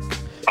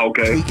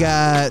 Okay. We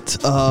got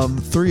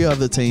 3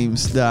 other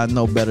teams that I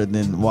know better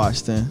than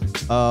Washington.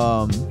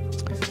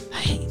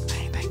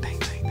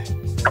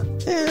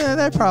 Yeah,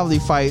 they probably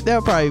fight.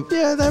 They'll probably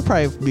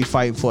be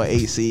fighting for an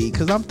 8 seed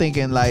because I'm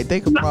thinking like they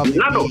could probably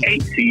not no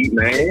 8 seed,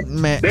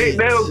 man.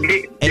 They'll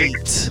get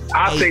 8.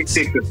 I'll take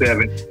 6 or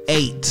 7.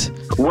 8.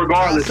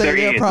 Regardless,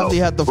 they'll probably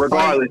have to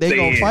fight. They're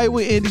gonna fight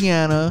with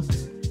Indiana.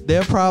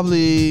 They're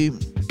probably.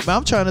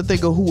 I'm trying to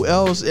think of who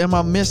else. Am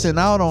I missing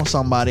out on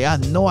somebody? I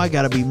know I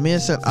gotta be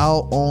missing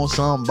out on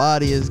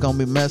somebody. It's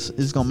gonna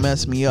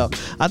mess me up.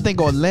 I think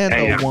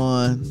Orlando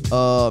won.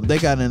 They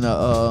got in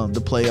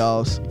the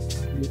playoffs.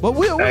 But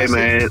we'll see.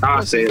 Man,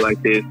 I'll say it like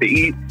this: the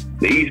East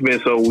been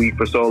so weak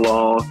for so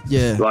long.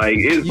 Yeah, like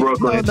it's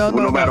Brooklyn.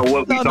 No matter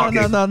what we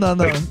talking. No.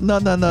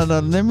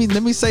 Let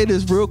me say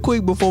this real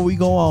quick before we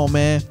go on,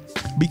 man,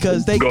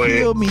 because they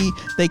kill me.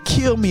 They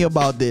kill me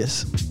about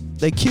this.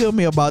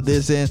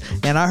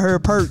 And I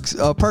heard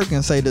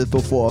Perkins say this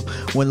before.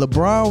 When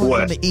LeBron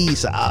was in the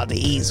East, the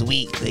East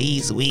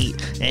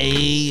weak.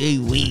 Hey,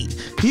 weak.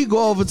 He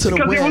go over to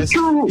the West.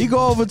 He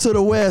go over to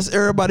the West.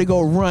 Everybody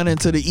go run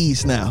into the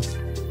East now.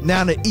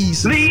 Now the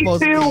East is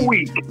supposed to be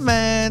weak.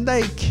 Man,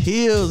 they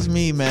kills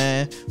me,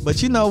 man.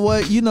 But you know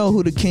what? You know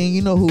who the king.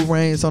 You know who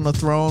reigns on the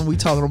throne. We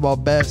talking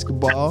about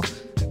basketball.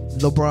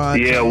 LeBron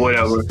James,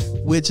 whatever.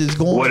 Which is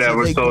going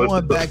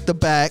going back to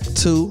back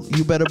too.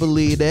 You better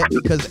believe that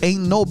because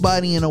ain't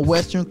nobody in the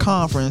Western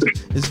Conference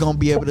is gonna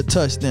be able to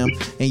touch them.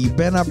 And you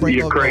better not bring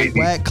up those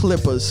whack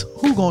Clippers.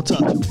 Who gonna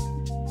touch them?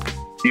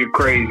 You're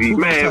crazy,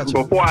 man.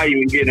 Before I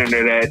even get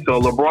into that,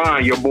 so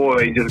LeBron, your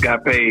boy, just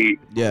got paid.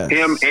 Yeah.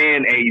 Him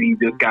and AD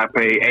just got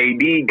paid.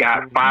 AD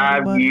got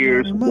 5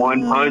 years,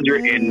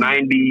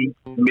 $190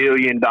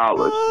 million.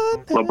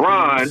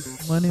 LeBron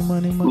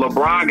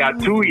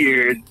got 2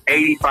 years,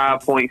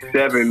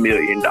 $85.7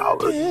 million.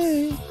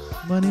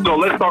 So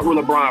let's start with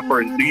LeBron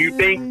first. Do you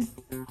think?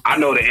 I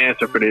know the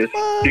answer for this.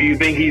 Do you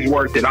think he's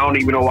worth it? I don't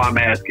even know why I'm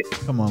asking.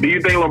 Come on. Do you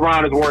think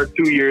LeBron is worth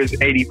 2 years,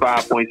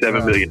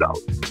 $85.7 million?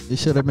 It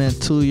should have been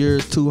 2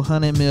 years,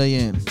 $200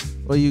 million.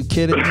 Are you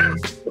kidding me?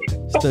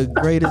 It's the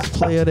greatest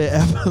player that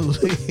ever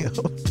lived.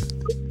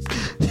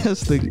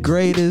 That's the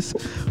greatest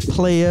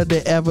player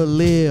that ever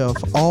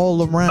lived.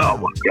 All around. Oh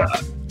my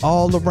God.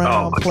 All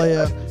around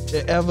player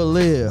that ever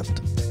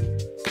lived.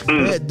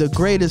 The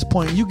greatest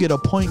point. You get a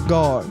point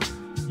guard.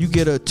 You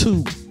get a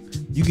 2.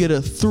 You get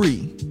a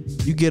 3.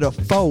 You get a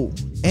 4,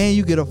 and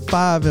you get a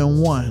 5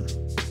 and 1.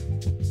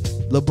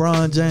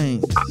 LeBron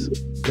James.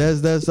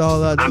 That's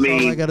all I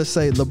gotta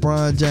say.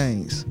 LeBron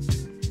James.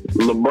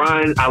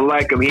 LeBron, I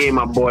like him. He ain't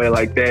my boy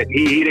like that.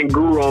 He didn't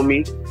grow on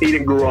me. He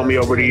didn't grow on me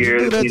over the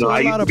years. You know, I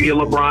used to be a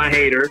LeBron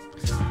hater.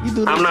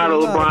 I'm not a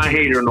LeBron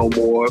hater no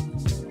more.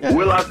 Yeah.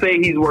 Will I say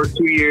he's worth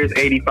 2 years,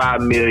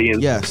 $85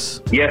 million?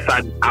 Yes. Yes,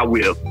 I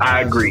will.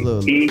 I agree.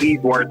 He's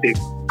worth it.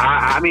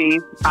 I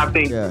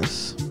think.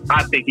 Yes.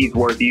 I think he's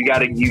worth it. You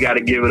gotta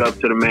give it up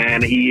to the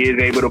man. He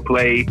is able to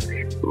play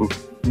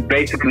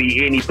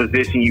basically any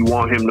position you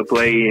want him to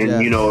play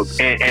in, you know,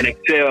 and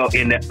excel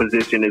in that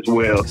position as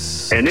well.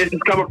 And this is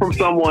coming from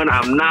someone,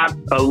 I'm not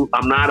a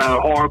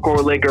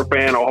hardcore Laker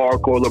fan or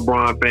hardcore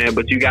LeBron fan,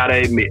 but you gotta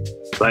admit,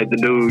 like, the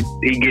dude,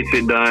 he gets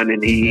it done,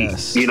 and he,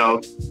 you know,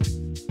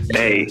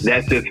 hey,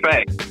 that's just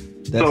fact.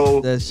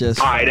 That's just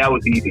all right. That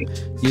was easy,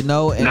 you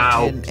know. And,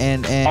 now,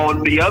 and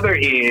on the other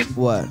end,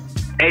 what?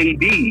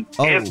 AD,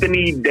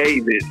 Anthony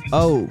Davis.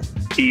 Oh,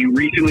 he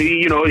recently,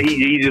 you know,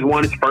 he just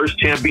won his first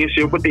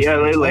championship with the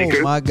LA Lakers.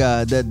 Oh my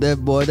God,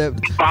 that boy, that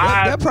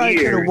probably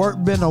could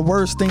have been the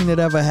worst thing that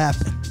ever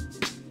happened.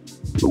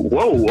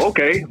 Whoa,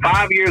 okay,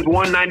 5 years,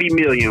 $190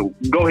 million.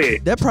 Go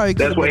ahead. That probably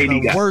could have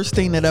been the worst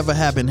thing that ever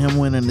happened. Him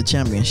winning the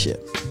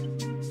championship.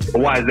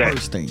 Why is that?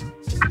 Worst thing.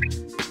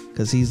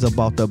 Because he's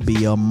about to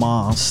be a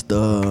monster.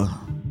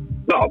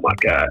 Oh my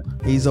God.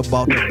 He's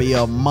about to be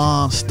a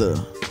monster.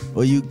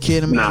 Are you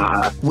kidding me?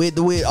 Nah. With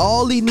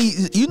all he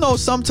needs, you know,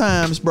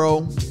 sometimes,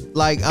 bro,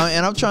 like,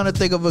 and I'm trying to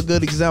think of a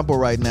good example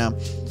right now,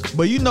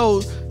 but you know,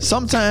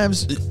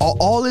 sometimes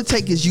all it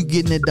takes is you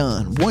getting it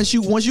done. Once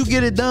you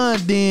get it done,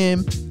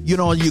 then, you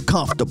know, you're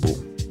comfortable.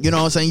 You know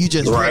what I'm saying? You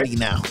just ready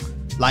now.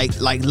 Like,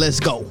 let's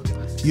go.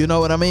 You know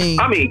what I mean?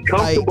 I mean,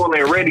 comfortable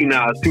and ready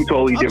now is two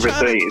totally different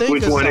things.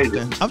 Which one is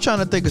it? I'm trying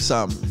to think of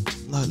something.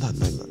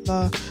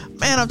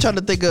 Man, I'm trying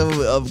to think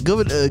of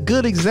a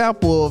good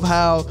example of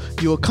how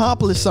you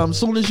accomplish something. As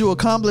soon as you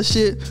accomplish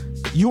it,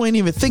 you ain't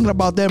even thinking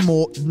about that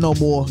no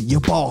more.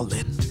 You're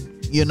balling.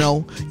 You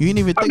know, you ain't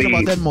even thinking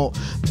about that more.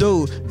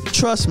 Dude,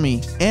 trust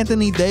me,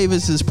 Anthony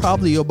Davis is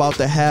probably about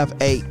to have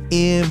a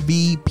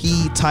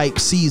MVP type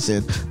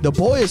season. The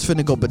boy is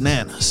finna go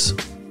bananas.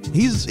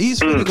 He's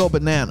finna go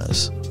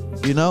bananas.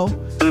 You know,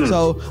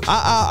 so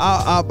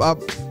I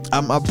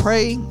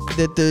pray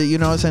that you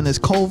know what I'm saying, this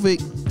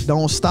COVID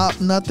don't stop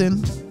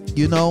nothing.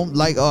 You know,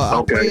 like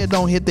I pray it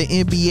don't hit the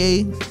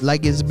NBA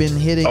like it's been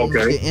hitting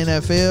the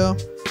NFL.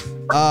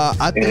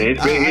 I think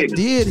I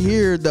did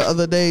hear the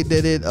other day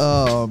that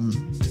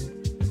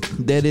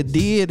it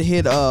did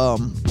hit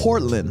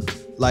Portland.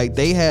 Like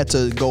they had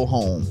to go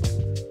home.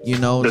 You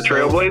know, the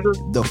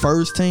Trailblazers, the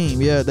first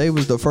team. Yeah, they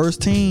was the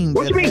first team.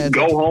 What you mean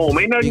go home?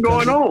 Ain't nothing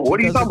going on. What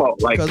are you talking about?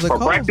 Like for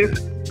practice?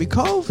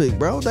 COVID,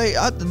 bro. They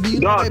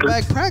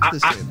back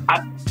practicing.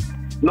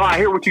 No, I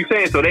hear what you're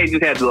saying. So they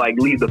just had to like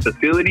leave the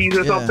facilities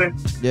or something.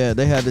 Yeah,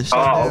 they had to shut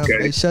down. Okay.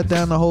 They shut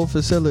down the whole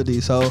facility.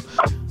 So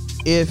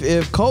if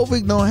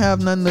COVID don't have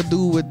nothing to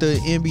do with the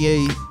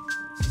NBA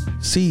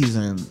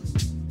season,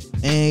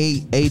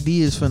 and AD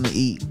is finna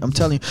eat. I'm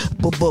telling you.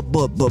 But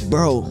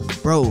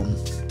bro.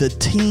 The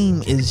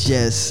team is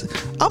just.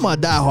 I'm a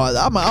diehard.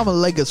 I'm a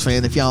Lakers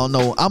fan. If y'all don't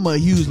know, I'm a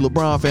huge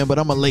LeBron fan, but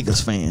I'm a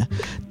Lakers fan.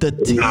 The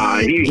team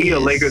he a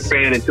Lakers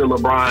fan until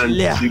LeBron.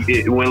 Yeah.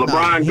 When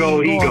LeBron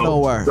goes, he goes.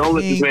 Nowhere. Don't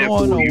let this man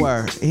fool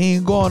you. He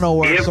ain't going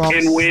nowhere. If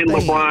and when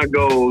LeBron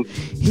goes,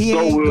 he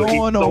ain't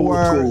going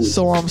nowhere.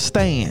 So I'm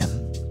staying.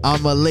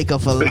 I'm a Laker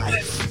for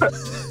life.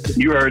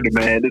 You heard it,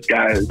 man. This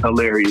guy is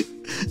hilarious.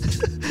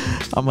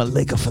 I'm a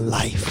Laker for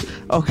life.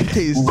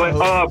 Okay,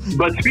 so,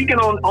 but speaking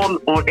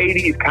on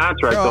AD's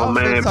contract, though,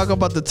 man. Let's talk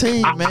about the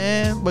team,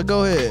 man. But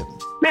go ahead.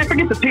 Man,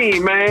 forget the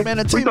team, man.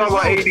 The team we talk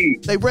about AD.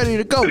 They ready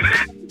to go.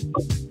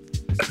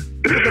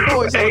 The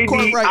boys on the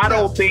court right now.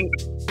 Don't think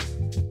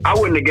I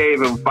wouldn't have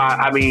gave him five.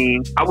 I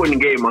mean, I wouldn't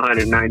have gave him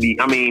 190.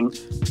 I mean,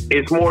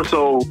 it's more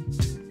so.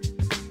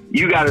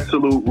 You got to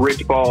salute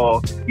Rich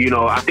Paul. You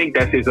know, I think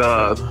that's his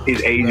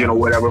agent or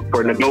whatever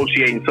for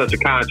negotiating such a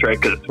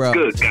contract. Cause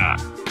good God,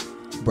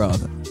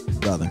 brother.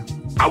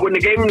 I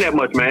wouldn't have gave him that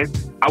much, man.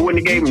 I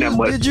wouldn't have gave him that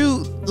much. Did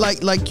you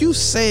like you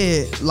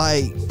said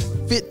like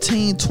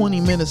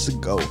 15-20 minutes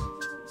ago?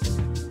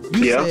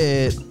 You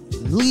said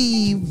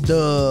leave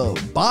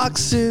the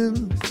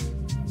boxing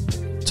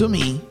to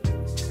me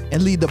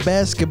and leave the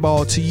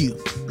basketball to you.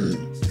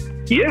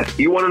 Yeah,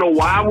 you want to know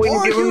why I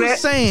wouldn't give him that? Are you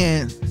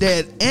saying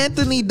that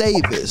Anthony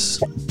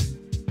Davis,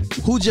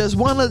 who just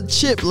won a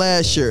chip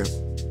last year,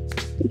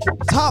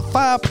 top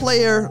 5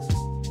 player,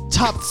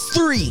 top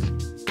 3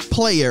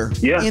 player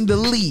in the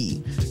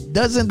league,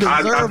 doesn't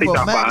deserve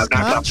a max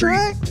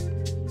contract?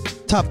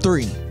 Top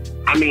 3.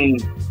 I mean,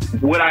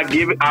 would I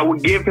give it? I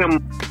would give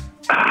him.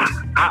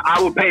 I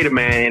would pay the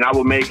man and I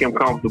would make him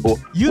comfortable.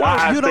 You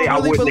don't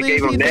really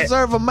believe he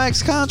deserve a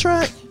max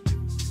contract?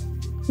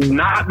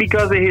 Not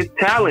because of his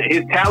talent.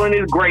 His talent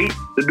is great.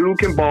 The dude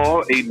can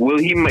ball. Will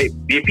he make?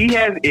 If he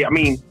has, I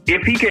mean,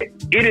 if he can,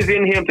 it is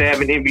in him to have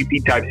an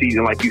MVP type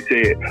season, like you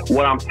said.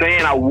 What I'm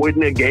saying, I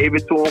wouldn't have gave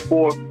it to him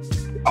for.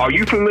 Are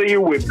you familiar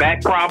with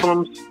back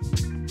problems?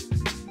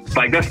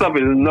 Like, that stuff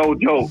is no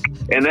joke.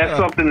 And that's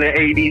something that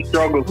AD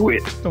struggles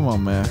with. Come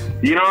on, man.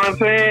 You know what I'm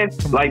saying?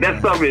 Like, that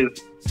stuff is,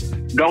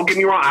 don't get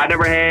me wrong, I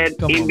never had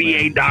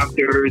NBA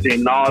doctors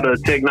and all the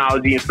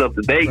technology and stuff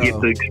that they get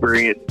to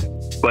experience.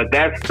 But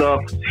that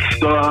stuff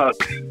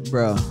sucks.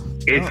 Bro.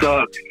 It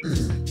sucks.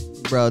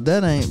 Bro,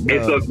 that ain't... Bro.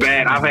 It sucks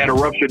bad. I've had a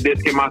ruptured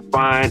disc in my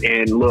spine,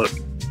 and look,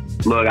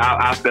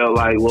 I felt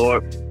like,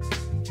 Lord,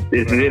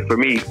 this is it for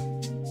me.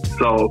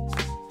 So...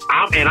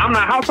 I'm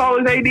not, how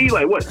tall is AD?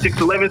 Like, what,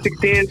 6'11",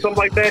 6'10", something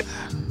like that?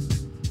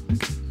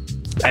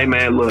 Hey,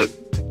 man, look.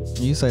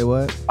 You say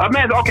what?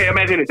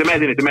 Imagine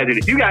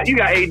this. You got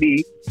AD,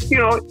 you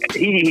know,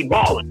 he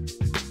balling.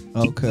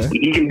 Okay.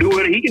 He can do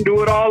it. He can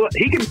do it all.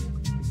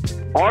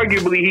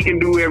 Arguably, he can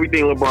do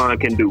everything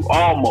LeBron can do.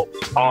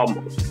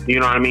 Almost. You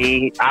know what I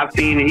mean? I've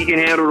seen it. He can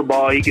handle the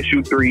ball. He can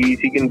shoot threes.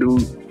 He can do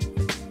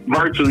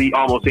virtually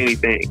almost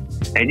anything.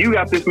 And you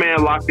got this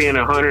man locked in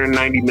a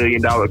 $190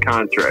 million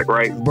contract,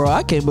 right? Bro,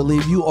 I can't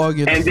believe you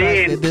arguing the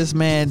fact that this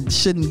man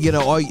shouldn't get a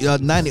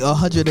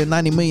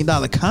 $190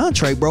 million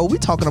contract, bro. We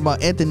talking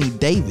about Anthony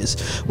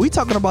Davis. We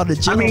talking about a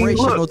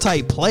generational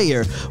type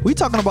player. We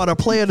talking about a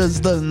player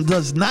that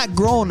does not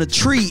grow on a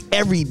tree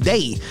every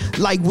day.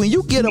 Like, when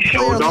you get a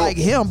player like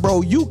him,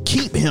 bro, you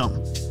keep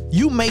him.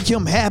 You make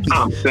him happy.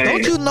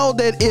 Don't you know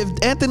that if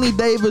Anthony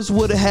Davis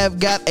would have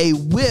got a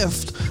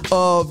whiff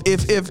of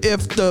if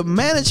the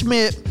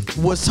management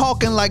was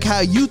talking like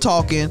how you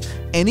talking,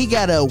 and he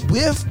got a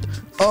whiff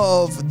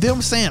of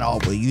them saying, "Oh,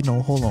 but you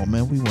know, hold on,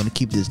 man, we want to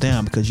keep this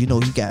down because you know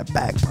he got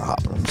back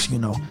problems. You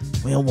know,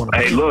 we don't want to."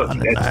 Hey, look,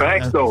 that's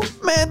facts though.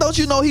 Man, don't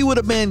you know he would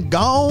have been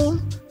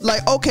gone?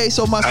 Like, okay,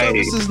 so my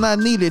service is not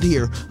needed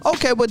here.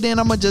 Okay, but then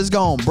I'm gonna just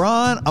go on.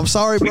 Bron, I'm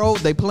sorry, bro.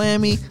 They playing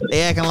me.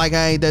 They acting like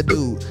I ain't that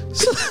dude.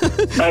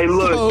 Hey,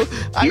 look,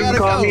 so you can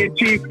call me a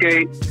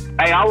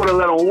cheapskate. Hey, I would have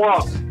let him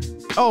walk.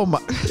 Oh my.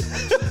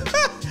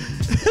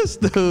 This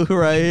dude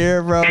right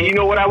here, bro. And you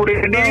know what I would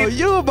have did? Bro,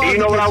 you about to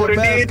get your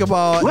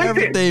basketball,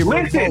 everything.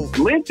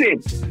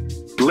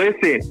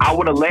 Listen. I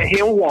would have let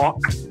him walk,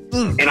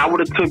 and I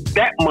would have took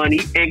that money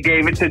and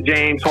gave it to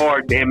James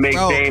Harden and make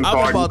James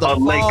Harden a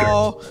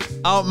Laker.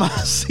 Out my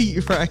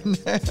seat right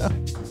now.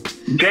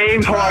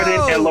 James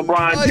Harden and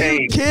LeBron James. Are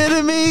you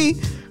kidding me?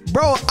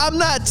 Bro, I'm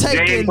not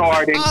taking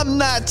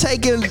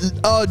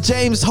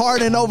James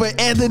Harden over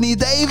Anthony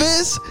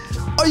Davis.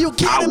 Are you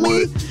kidding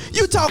me?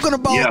 You talking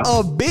about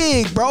a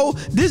big, bro.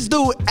 This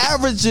dude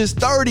averages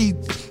 30,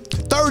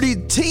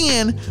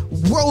 10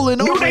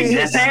 rolling over in his sleep. They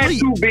just had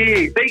too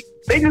big.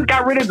 They just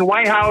got rid of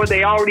Dwight Howard.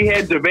 They already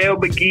had JaVale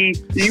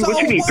McGee.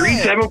 What you need, 3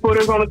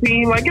 7-footers on the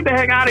team? Like, get the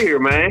heck out of here,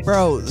 man.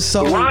 Bro,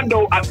 so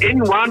isn't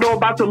Rondo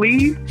about to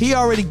leave? He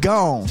already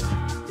gone.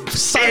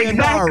 Sayonara.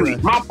 Exactly.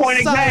 My point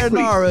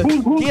exactly.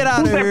 Get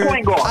out of here.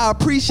 Point guard? I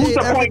appreciate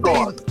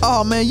everything.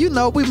 Oh, man, you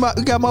know, we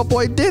got my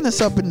boy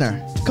Dennis up in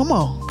there. Come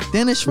on.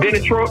 Dennis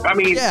Schroeder. I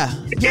mean, yeah.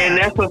 And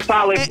that's a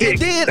solid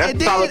pick.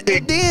 And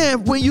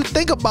then when you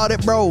think about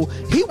it, bro,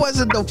 he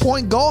wasn't the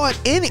point guard.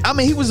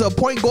 He was a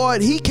point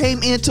guard. He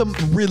came in to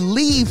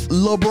relieve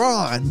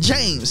LeBron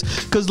James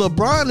because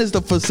LeBron is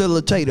the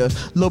facilitator.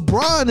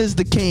 LeBron is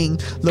the king.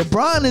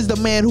 LeBron is the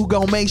man who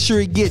gonna make sure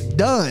it get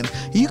done.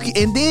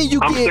 And then you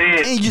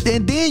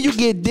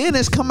get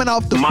Dennis coming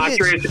off the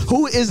bench,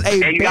 who is a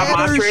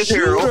better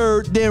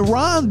shooter than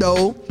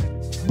Rondo.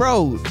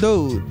 Bro,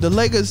 dude, the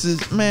Lakers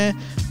is, man.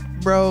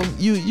 Bro,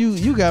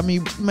 you got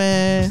me,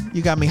 man.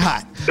 You got me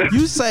hot.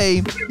 You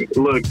say,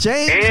 look,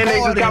 James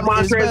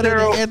Harden is better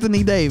than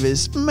Anthony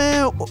Davis,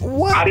 man.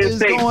 What is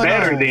going on? I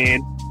didn't say better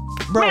than.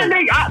 Bro, man,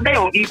 they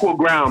on equal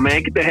ground,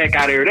 man. Get the heck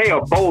out of here. They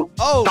are both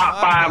top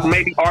 5,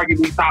 maybe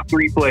arguably top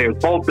 3 players.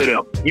 Both of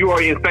them. You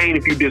are insane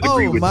if you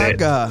disagree with that. Oh my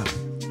God,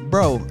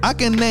 bro, I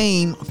can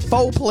name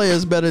 4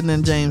 players better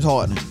than James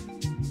Harden.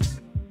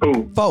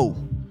 Who? 4.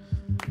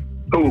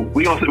 Who?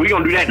 We gonna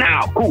do that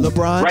now. Who?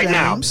 LeBron right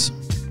James. Now.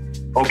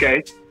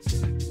 Okay.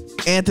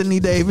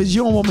 Anthony Davis.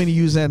 You don't want me to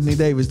use Anthony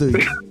Davis, do you?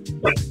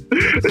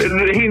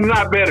 He's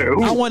not better.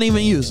 Who? I won't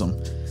even use him.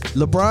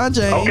 LeBron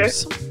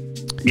James.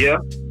 Okay. Yeah.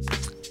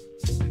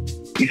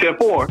 You said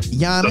 4.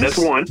 Giannis. So that's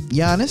 1.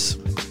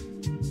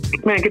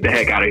 Giannis. Man, get the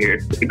heck out of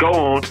here. Go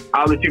on.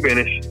 I'll let you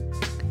finish.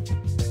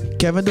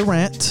 Kevin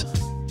Durant.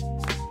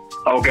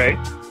 Okay.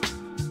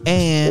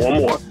 And 1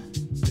 more.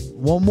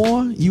 1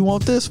 more? You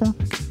want this one?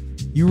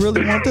 You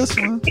really want this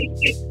one?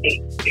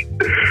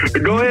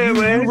 Go ahead,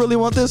 man. You really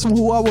want this one?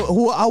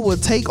 Who I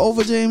would take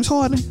over James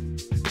Harden?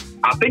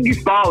 I think you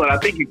solid. I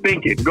think you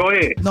thinking. Go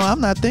ahead. No,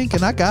 I'm not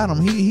thinking. I got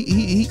him.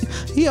 He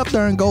up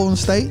there in Golden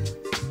State.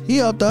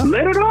 He up there.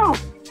 Let it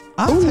off.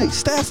 I'll take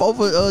Steph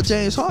over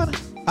James Harden.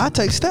 I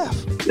take Steph.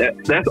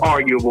 That's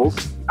arguable.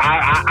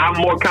 I'm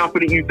more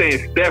confident you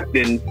saying Steph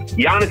than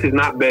Giannis is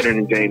not better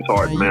than James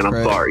Harden, man.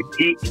 I'm sorry.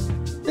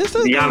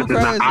 Giannis is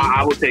not.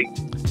 I would take.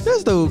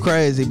 This dude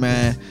crazy,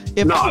 man.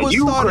 If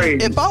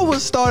I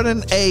was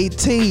starting a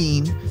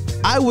team,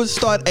 I would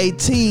start a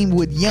team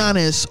with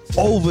Giannis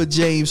over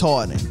James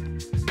Harden.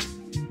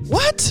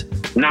 What?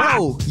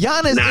 Bro,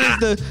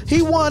 Giannis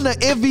he won the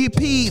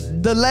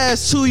MVP the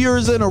last 2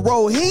 years in a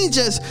row. He ain't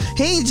just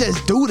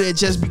do that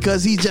just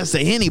because he's just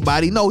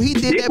anybody. No, he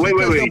did that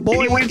because the boy.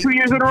 Did he win 2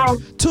 years in a row?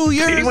 2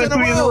 years in a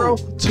row.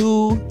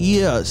 2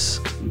 years.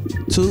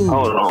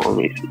 Hold on, let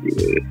me see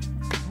this.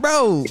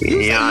 Bro,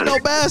 you say you know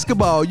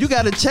basketball. You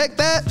got to check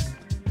that.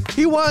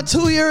 He won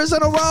 2 years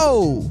in a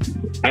row.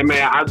 Hey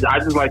man, I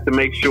just like to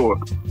make sure.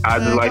 I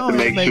just like to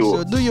make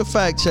sure. Do your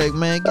fact check,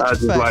 man. Get I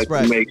just like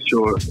to make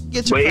sure.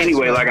 But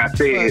anyway, like I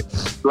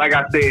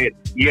said,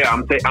 yeah,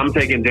 I'm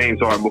taking James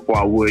Harden before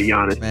I would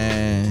Giannis.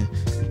 Man,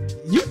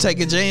 you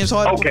taking James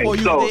Harden before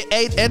you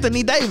did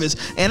Anthony Davis,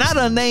 and I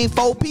done named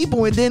 4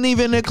 people and didn't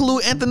even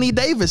include Anthony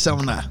Davis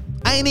on that.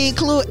 I ain't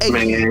include AD.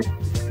 Man.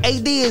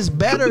 AD is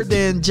better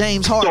than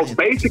James Harden. So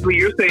basically,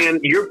 you're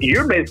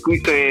basically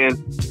saying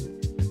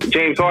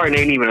James Harden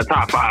ain't even a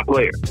top 5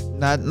 player.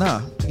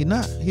 He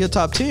not. He a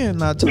top 10,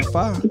 not top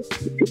 5.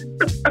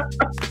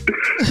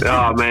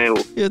 Oh man,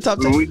 he a top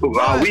 10. We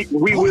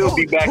will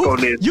be back on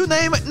this. You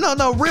name it.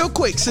 No, real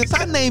quick. Since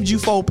I named you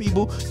 4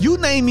 people, you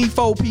name me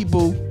 4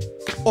 people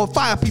or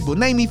 5 people.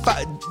 Name me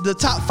the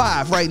top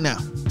 5 right now.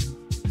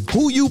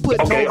 Who you put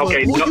over?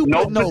 Okay.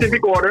 No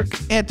specific order.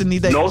 Anthony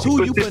Davis. No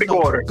specific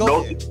order.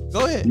 Go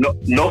ahead.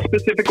 No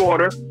specific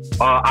order.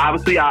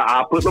 Obviously,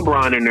 I'll put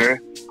LeBron in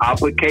there. I'll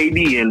put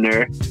KD in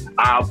there.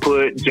 I'll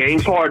put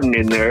James Harden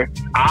in there.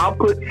 I'll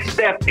put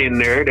Steph in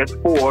there. That's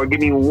 4. Give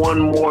me one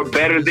more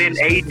better than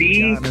AD.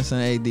 Giannis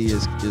and AD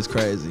is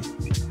crazy.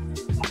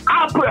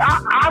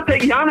 I'll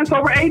take Giannis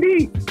over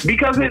AD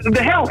because it's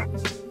the health.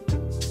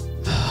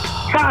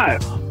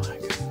 5.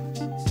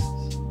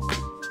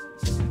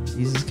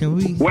 Jesus, can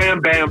we?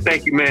 Wham, bam,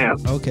 thank you, ma'am.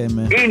 Okay,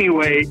 man.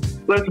 Anyway,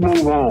 let's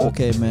move on.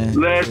 Okay, man.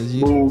 Let's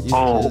move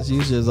on.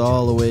 You just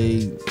all the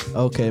way.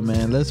 Okay,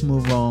 man. Let's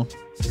move on.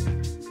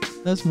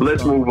 Let's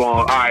move on.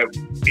 All right.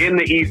 In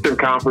the Eastern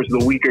Conference,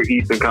 the weaker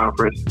Eastern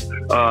Conference,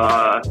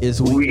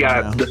 we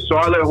got the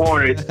Charlotte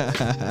Hornets.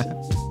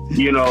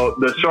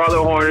 The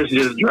Charlotte Hornets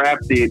just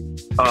drafted,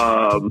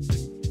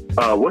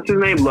 what's his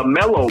name?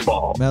 LaMelo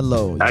Ball.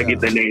 Melo. I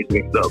get the names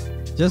mixed up.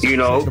 Just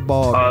the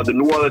ball. The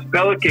New Orleans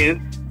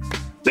Pelicans.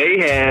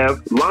 They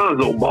have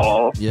Lonzo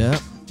Ball. Yeah.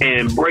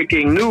 And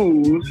breaking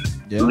news,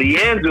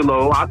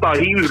 LiAngelo, I thought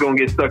he was going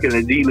to get stuck in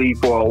the G League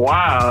for a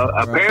while.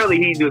 Right. Apparently,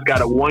 he just got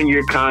a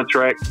 1-year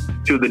contract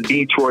to the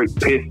Detroit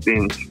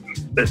Pistons.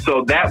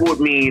 So that would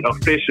mean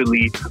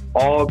officially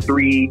all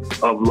 3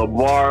 of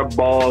LeVar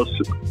Ball's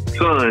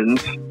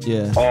sons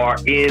are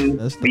in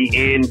the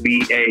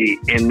NBA,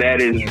 and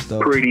that is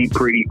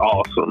pretty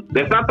awesome.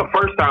 That's not the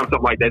first time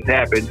something like that's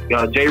happened.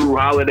 Jrue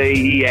Holiday,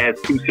 he has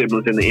 2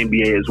 siblings in the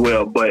NBA as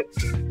well, but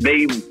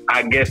they,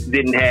 I guess,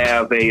 didn't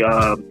have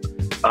a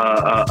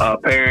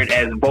parent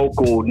as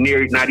vocal,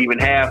 not even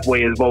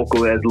halfway as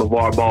vocal as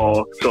LeVar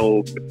Ball.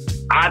 So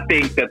I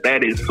think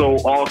that is so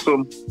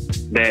awesome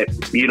that,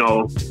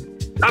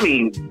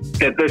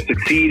 that they're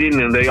succeeding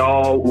and they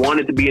all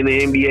wanted to be in the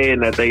NBA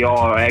and that they all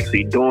are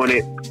actually doing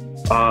it.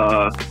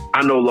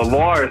 I know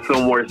LeVar is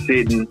somewhere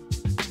sitting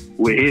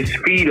with his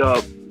feet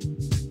up,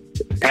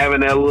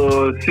 having that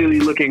little silly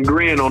looking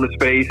grin on his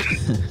face.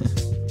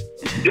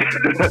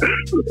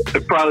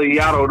 Probably,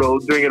 I don't know,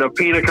 drinking a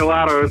pina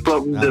colada or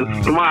something,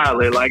 just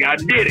smiling like, I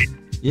did it.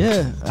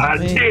 Yeah. I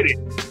did it.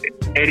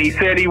 And he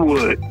said he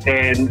would.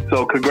 And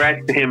so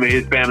congrats to him and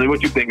his family.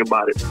 What you think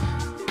about it?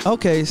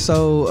 Okay,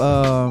 so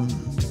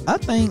I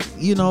think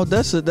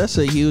that's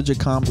a huge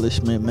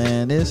accomplishment,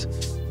 man. It's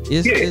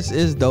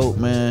dope,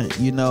 man.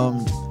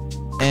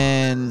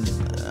 And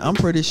I'm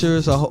pretty sure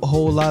it's a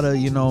whole lot of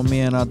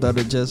men out there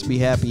to just be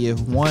happy if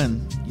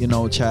one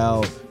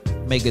child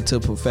make it to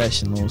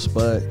professionals.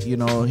 But he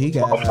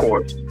got, of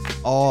course,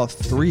 all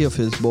 3 of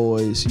his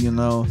boys.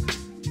 And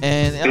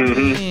I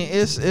mean,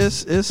 it's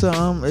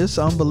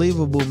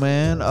unbelievable,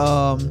 man.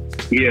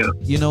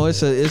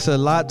 It's a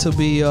lot to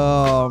be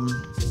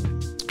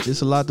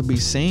it's a lot to be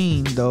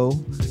seen, though.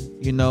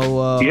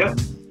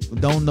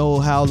 Don't know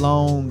how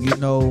long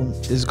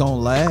it's gonna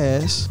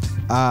last.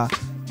 I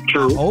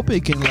hope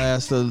it can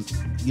last a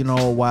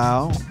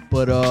while,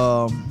 but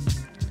well,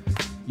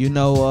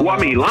 I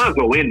mean,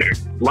 Lonzo in there.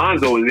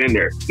 Lonzo is in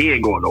there. He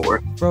ain't going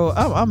nowhere. Bro,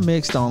 I'm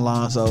mixed on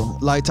Lonzo.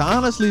 Like, to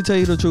honestly tell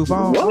you the truth,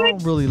 I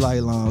don't really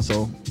like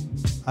Lonzo.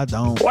 I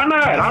don't. Why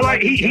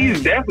not?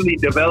 He's definitely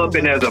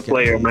developing as a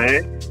player,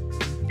 man.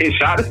 His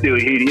shot is still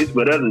hideous,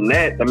 but other than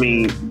that, I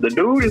mean, the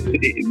dude is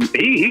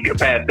he could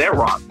pass that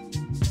rock.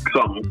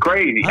 Something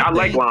crazy. I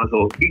like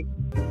Lonzo.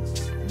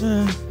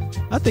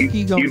 I think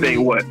he gonna. You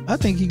think what? I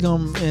think he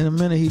gonna. In a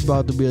minute, he's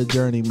about to be a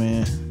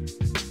journeyman.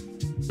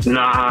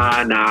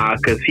 Nah,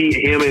 because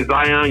him and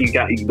Zion, you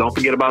don't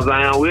forget about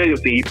Zion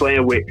Williamson. He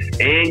playing with,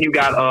 and you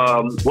got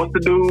what's the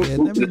dude?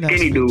 The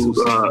skinny dude.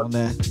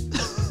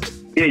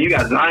 Yeah, you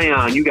got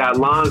Zion, you got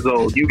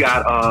Lonzo, you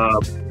got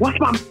what's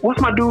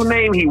my dude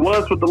name? He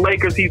was with the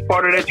Lakers. He's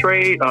part of that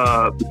trade.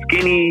 The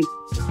skinny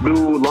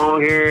dude,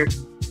 long hair.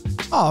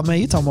 Oh man,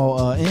 you talking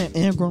about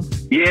Ingram?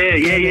 Yeah.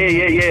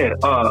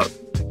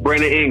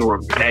 Brandon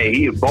Ingram. Hey,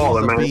 he a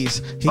baller, man.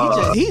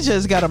 He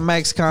just got a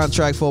max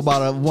contract for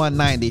about a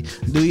 190.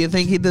 Do you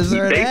think he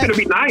deserves that? They could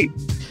be nice.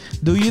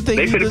 Do you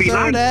think he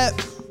deserves that?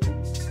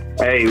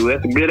 Hey,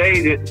 that's a good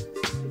agent.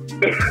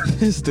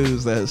 This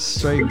dude's a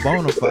straight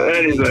bona fide.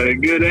 That is a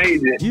good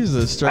agent. He's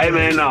a straight. Hey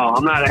man, no,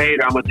 I'm not a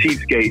hater. I'm a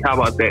cheapskate. How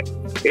about that?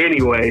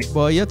 Anyway,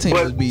 boy, your team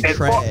would be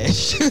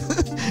trash.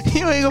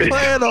 You ain't gonna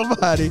play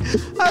nobody.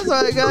 That's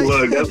what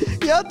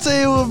your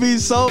team would be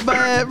so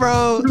bad,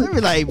 bro. They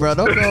be like, bro,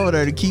 don't go over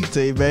there to keep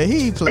team, man.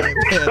 He ain't playing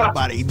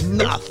nobody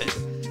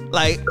nothing.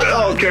 Like, I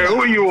don't care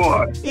who you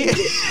are.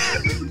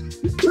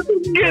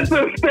 Get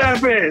the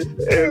step in.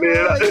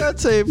 Your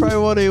team probably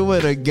won't even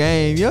win a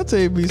game. Your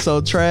team be so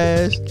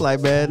trash.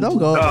 Like, man, don't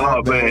go.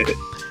 Oh, man.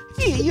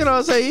 You know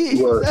what I'm saying?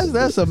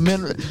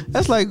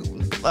 That's like,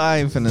 I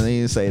ain't finna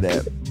even say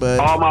that. But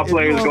all my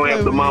players gonna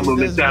have the Mamba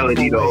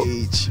mentality, though.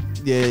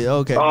 Yeah,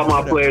 okay. All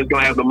my players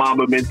gonna have the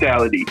Mamba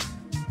mentality.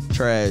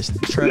 Trash.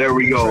 There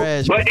we go.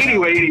 But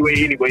anyway.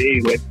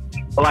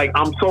 Like,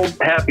 I'm so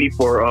happy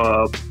for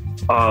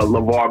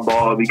LeVar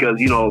Ball because,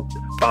 you know,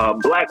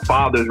 black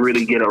fathers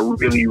really get a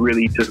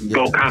really just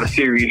go kind of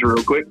serious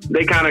real quick.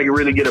 They kind of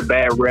really get a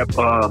bad rep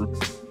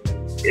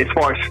as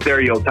far as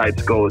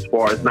stereotypes go, as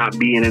far as not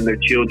being in their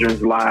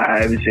children's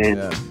lives.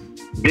 And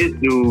this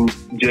dude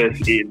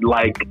just,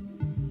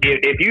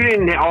 if you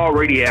didn't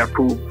already have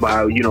proof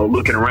by, you know,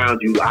 looking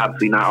around you,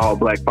 obviously not all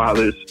black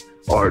fathers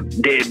are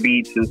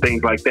deadbeats and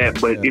things like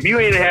that. But if you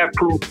ain't have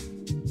proof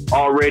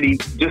already,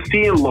 just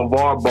seeing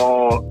LeVar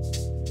Ball,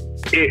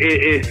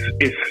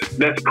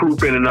 that's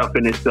proof in enough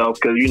in itself,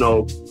 because, you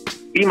know,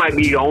 he might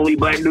be the only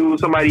black dude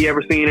somebody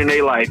ever seen in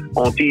their life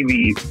on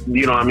TV.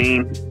 You know what I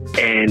mean?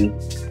 And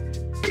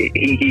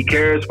he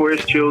cares for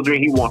his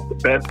children. He wants the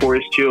best for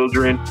his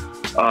children.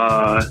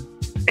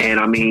 And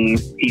I mean,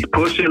 he's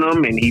pushing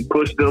them, and he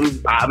pushed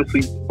them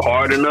obviously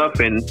hard enough,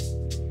 and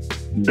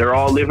they're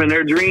all living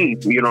their dream.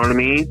 You know what I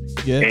mean?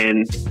 Yeah.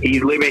 And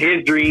he's living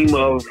his dream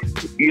of,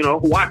 you know,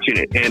 watching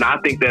it. And I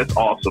think that's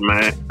awesome,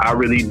 man. I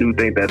really do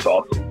think that's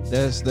awesome.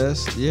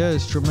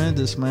 It's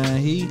tremendous, man.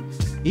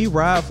 He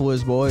ride for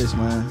his boys,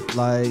 man.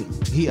 Like,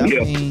 I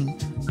mean,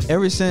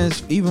 ever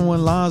since, even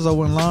when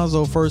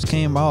Lonzo first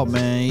came out,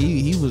 man,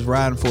 he was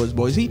riding for his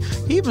boys. He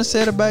even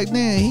said it back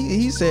then.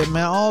 He said,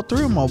 man, all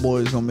three of my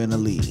boys gonna be in the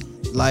league.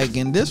 Like,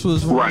 and this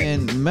was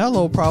when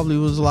Melo probably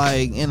was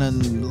like 10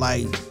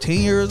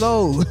 years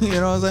old. You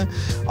know what I'm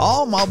saying?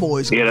 All my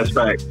boys. Yeah, that's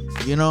right.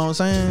 You know what I'm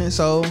saying?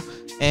 So,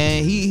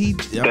 and he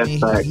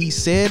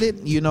said it,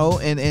 you know,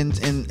 and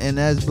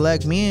as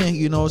black men,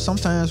 you know,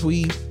 sometimes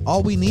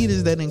all we need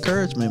is that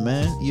encouragement,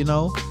 man, you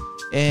know.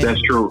 And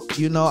that's true.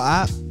 You know,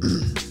 I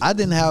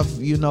didn't have,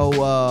 you know,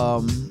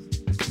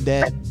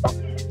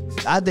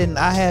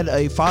 I had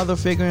a father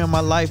figure in my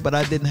life, but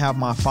I didn't have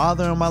my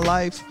father in my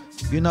life,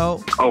 you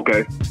know.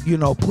 Okay. You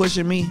know,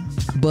 pushing me.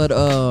 But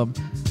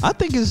I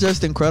think it's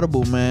just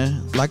incredible,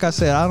 man. Like I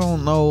said, I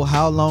don't know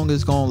how long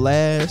it's gonna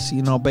last,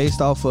 you know,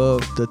 based off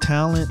of the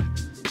talent.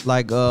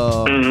 Like,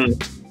 but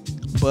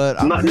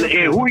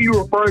and who you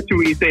refer to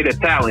when you say the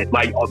talent?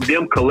 Like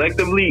them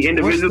collectively,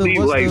 individually?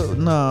 The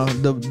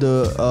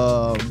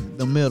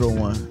middle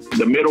one.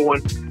 The middle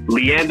one,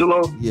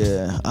 LiAngelo?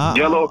 Yeah, I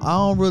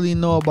don't really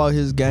know about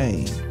his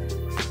game.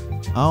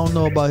 Same,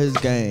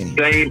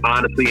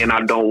 honestly, and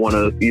I don't want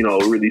to, you know,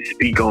 really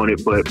speak on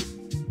it, but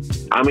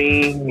I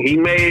mean, he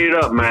made it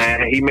up,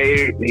 man. He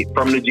made it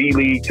from the G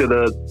League to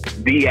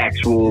the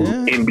actual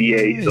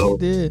NBA. So he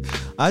did.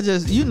 I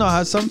just, you know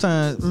how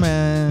sometimes,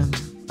 man,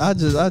 I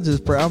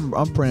just pray. I'm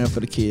praying for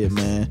the kid,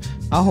 man.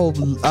 I hope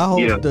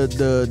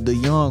the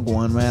young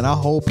one, man. I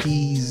hope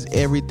he's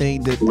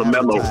everything that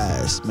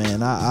advertised,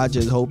 man. I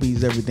just hope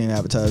he's everything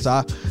advertised.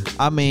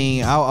 I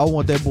mean, I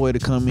want that boy to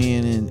come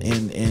in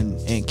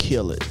and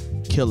kill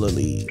the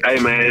league. Hey,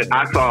 man,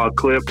 I saw a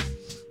clip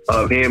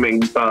of him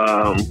and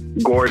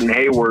Gordon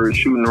Hayward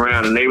shooting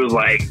around, and they was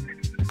like,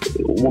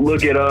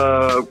 look at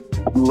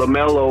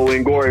LaMelo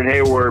and Gordon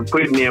Hayward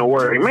putting in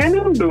work. Man,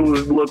 them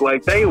dudes look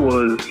like they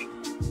was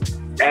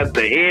at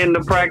the end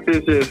of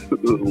practice just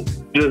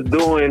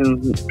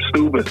doing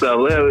stupid stuff.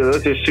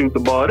 Let's just shoot the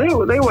ball.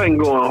 They wasn't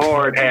going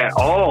hard at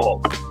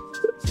all.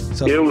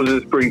 So, it was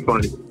just pretty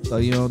funny. So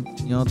you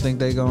don't think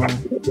they gonna?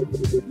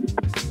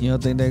 You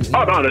don't think they?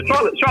 Oh no,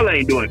 Charlotte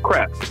ain't doing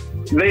crap.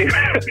 They ain't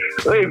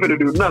finna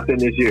do nothing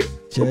this year.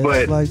 Just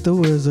but like the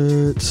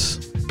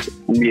Wizards.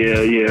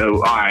 Yeah.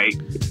 All right.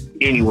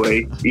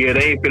 Anyway, they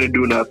ain't finna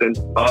do nothing.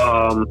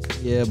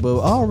 Yeah, but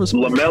all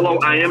respect.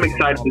 LaMelo, I am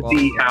excited to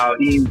see how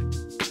he.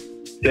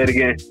 Say it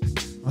again.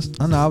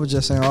 I know. I was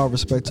just saying all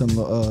respect to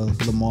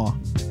LeVar.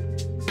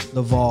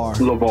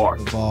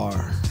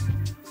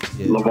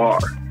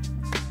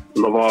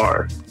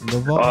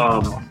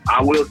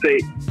 I will say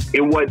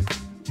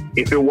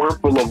if it weren't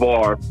for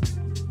LeVar,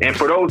 and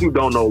for those who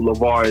don't know,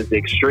 LeVar is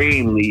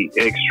extremely,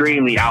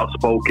 extremely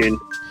outspoken.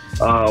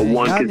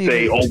 One could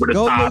say over the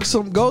top.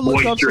 Go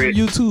look up some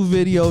YouTube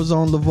videos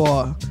on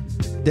LeVar.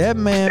 That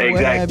man will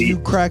have you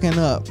cracking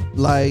up.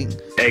 Like,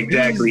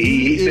 exactly.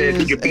 He said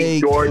he could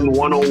beat Jordan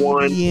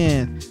 1-on-1.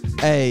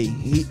 Hey,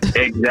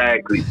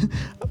 exactly.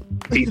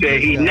 He said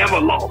he never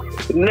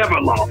lost.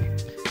 Never lost.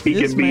 He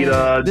can beat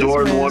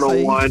Jordan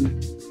 101.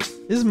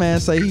 This man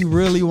say he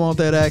really want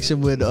that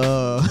action with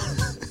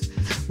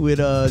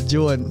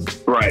Jordan.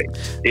 Right.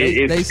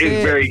 It's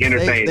very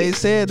entertaining. They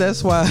said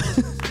that's why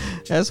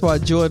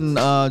Jordan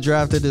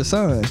drafted his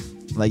son.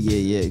 Like,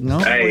 yeah. No,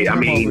 hey,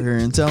 bring him over here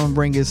and tell him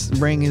bring his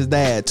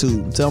dad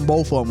too. Tell him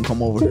both of them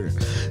come over here.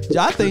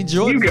 I think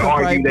Jordan could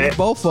probably beat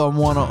both of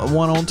them one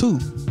on two.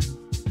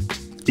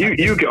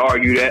 You can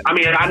argue that. I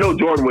mean, I know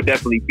Jordan would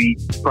definitely beat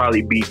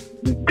LeVar.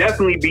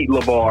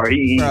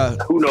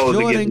 Who knows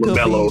Jordan against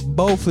LaMelo. Could beat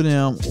both of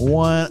them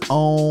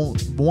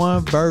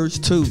one verse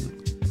 2.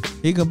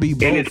 He can be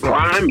both in his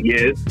prime.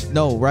 Yes.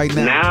 No, right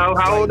now. Now,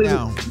 how old is he?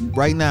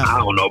 Right now. I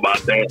don't know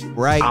about that.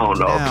 Right I don't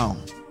know. now.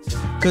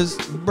 Cause,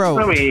 bro.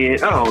 I mean,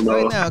 I don't know.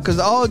 Right now, cause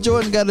all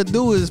Jordan got to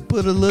do is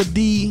put a little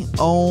D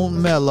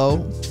on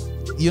Melo.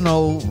 You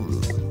know,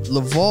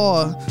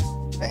 LeVar.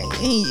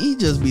 He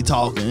just be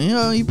talking. You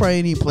know, he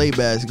probably didn't play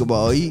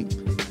basketball. He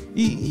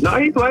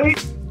played.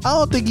 I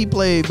don't think he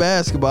played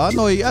basketball. I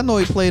know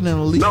he played in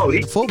the league. No,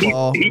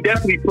 football. He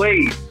definitely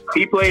played.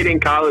 He played in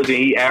college and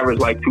he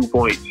averaged like 2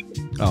 points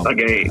a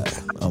game.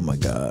 Oh my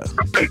God.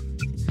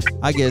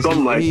 I guess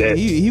something like that.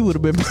 He would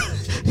have been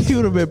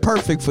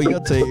perfect for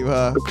your team,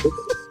 huh?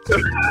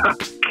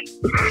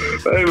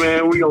 Hey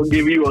man, we gonna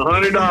give you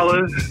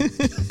 $100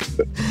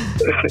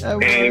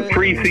 and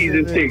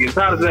preseason tickets.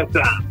 How does that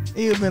sound?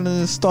 He would have been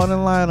in the starting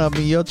lineup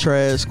in your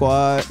trash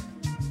squad.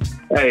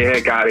 Hey,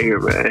 heck out of here,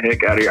 man.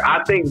 Heck out of here.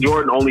 I think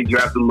Jordan only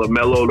drafted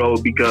LaMelo, though,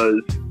 because,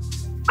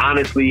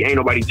 honestly, ain't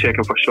nobody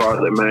checking for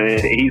Charlotte, man.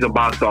 He's a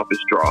box office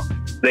draw.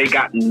 They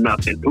got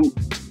nothing. Ooh,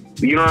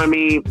 you know what I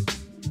mean?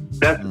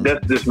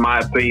 That's just my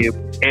opinion.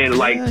 And,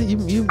 like,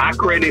 I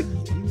credit...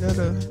 You got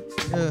a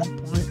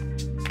point.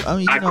 I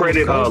mean, I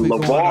credit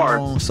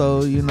LeVar.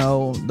 So,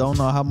 don't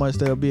know how much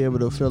they'll be able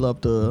to fill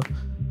up the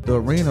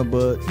arena,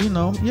 but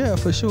yeah,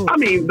 for sure. I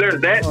mean, there's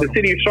that. The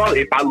city of Charlotte.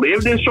 If I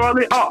lived in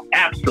Charlotte,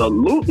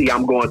 absolutely,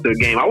 I'm going to a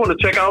game. I want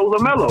to check out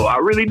LaMelo. I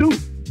really do.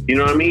 You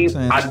know what I mean?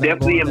 I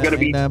definitely am going to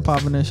be. Ain't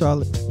popping in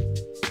Charlotte.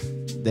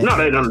 They ain't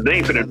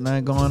finna.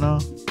 Nothing going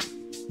on.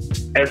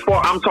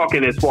 I'm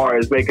talking as far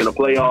as making the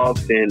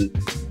playoffs, and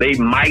they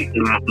might.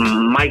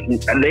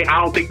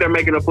 I don't think they're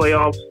making the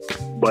playoffs,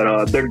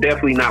 but they're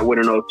definitely not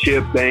winning no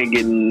chip. They ain't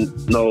getting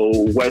no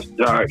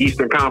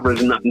Eastern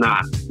Conference.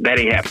 Nah, that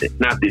ain't happening.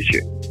 Not this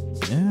year.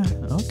 Yeah,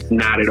 okay.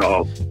 Not at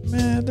all.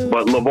 Man,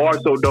 but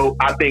LeVar's so dope.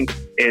 I think,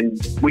 and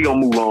we gonna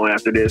move on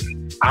after this.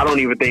 I don't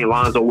even think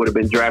Lonzo would have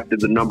been drafted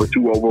the number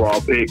 2 overall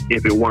pick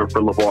if it weren't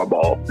for LeVar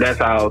Ball. That's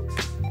how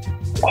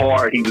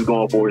hard he was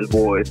going for his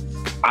boys.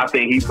 I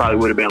think he probably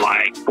would have been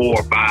like 4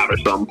 or 5 or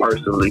something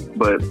personally.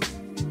 But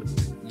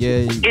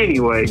yeah.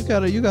 Anyway,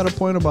 you got a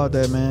point about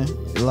that, man.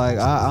 Like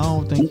I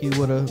don't think he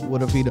would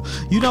have beat him.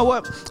 You know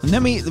what?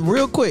 Let me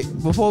real quick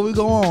before we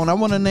go on. I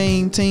want to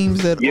name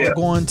teams that are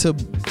going to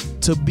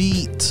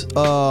beat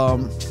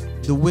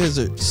the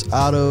Wizards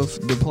out of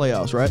the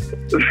playoffs. Right?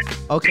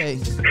 Okay.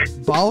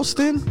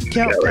 Boston.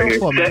 Count for me.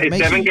 It's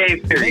 7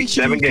 game series.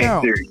 7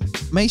 game series.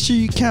 Make sure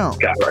you count.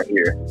 Got right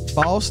here.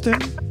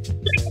 Boston.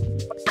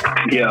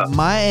 Yeah.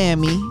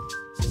 Miami.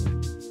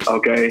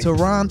 Okay.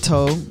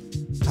 Toronto.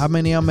 How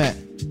many I'm at?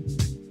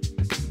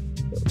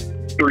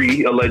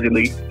 3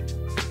 allegedly.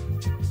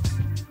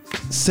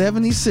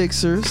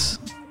 76ers.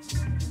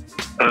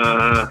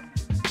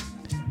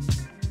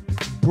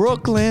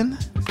 Brooklyn.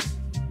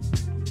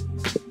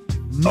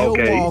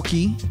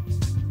 Milwaukee. Okay.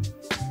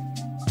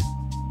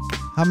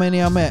 How many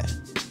I'm at?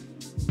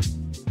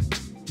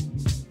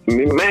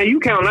 Man, you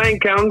count. I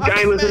ain't counting. I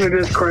ain't listening to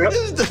this crap.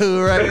 This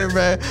dude right here,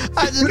 man.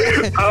 I'm just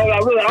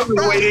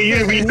waiting you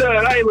to be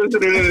done. I ain't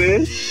listening to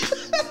this.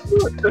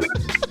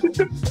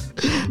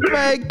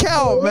 Man,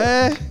 count,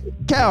 man.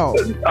 Count.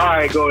 All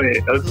right, go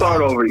ahead. Let's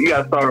start over. You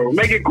got to start over.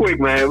 Make it quick,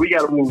 man. We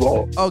got to move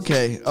on.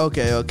 Okay.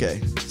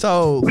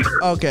 So,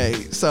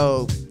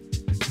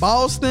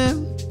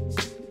 Boston.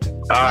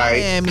 All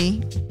right.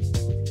 Miami.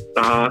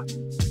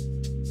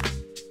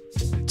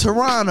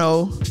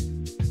 Toronto.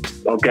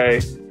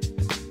 Okay.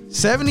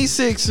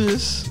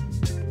 76ers.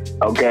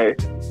 Okay.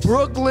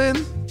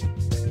 Brooklyn.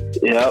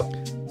 Yep.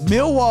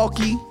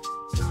 Milwaukee.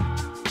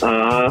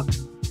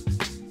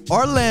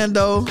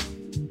 Orlando.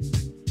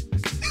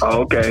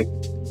 Okay.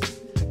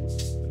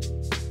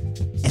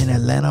 And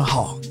Atlanta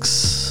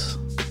Hawks.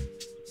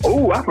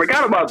 Oh, I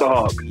forgot about the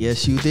Hawks.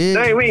 Yes, you did.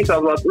 Dang, we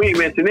ain't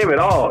mentioned them at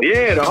all.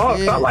 Yeah, the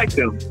Hawks. Yeah. I like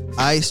them.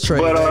 Ice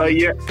trade. But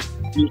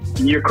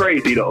you're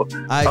crazy though.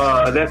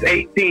 That's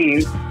 8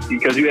 teams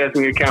because you asked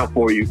me to count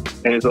for you,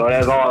 and so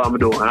that's all I'm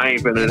doing. I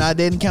ain't finna. And I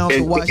didn't count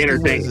the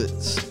Washington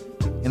Wizards.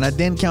 And I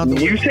didn't count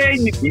the. You said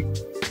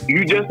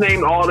you just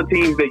named all the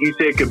teams that you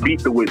said could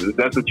beat the Wizards.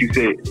 That's what you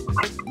said.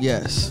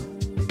 Yes.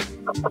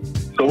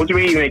 So what you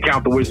mean you ain't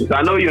count the Wizards?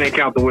 I know you ain't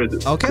count the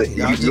Wizards. Okay.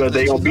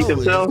 They gonna beat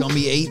themselves? It's gonna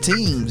be 8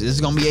 teams.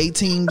 It's gonna be 8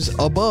 teams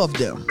above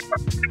them.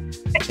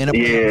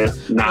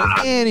 Nah.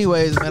 But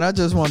anyways, man, I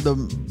just wanted to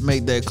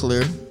make that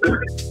clear.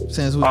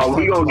 Since we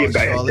gonna get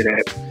back to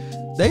that.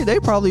 They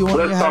probably want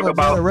to Let's have talk a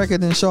better about-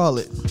 record than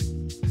Charlotte.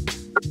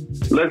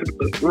 Man,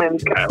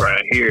 this guy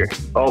right here.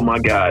 Oh my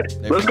God.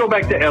 Let's go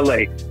back to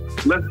LA.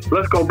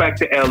 Let's go back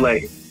to LA.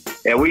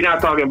 And we're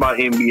not talking about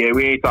NBA.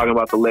 We ain't talking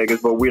about the Lakers,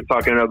 but we're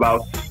talking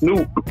about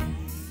Snoop.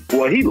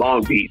 Well, he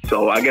Long Beach,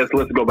 so I guess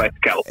let's go back to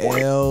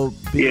California.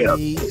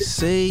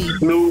 LBC.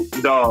 Snoop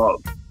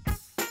Dogg.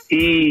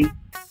 He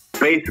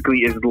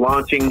basically is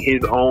launching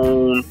his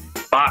own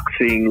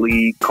boxing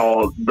league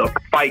called the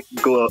Fight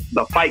Club.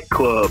 The Fight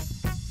Club.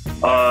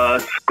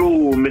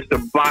 School, Mr.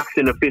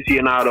 Boxing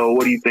Aficionado.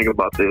 What do you think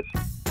about this?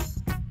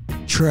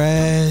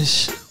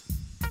 Trash.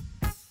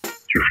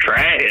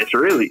 Trash,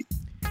 really?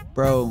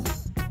 Bro,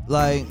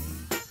 like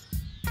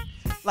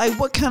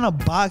what kind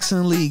of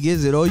boxing league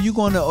is it? Are you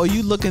gonna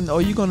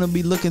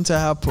be looking to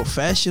have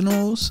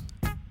professionals?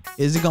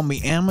 Is it gonna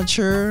be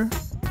amateur?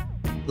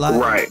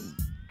 Right.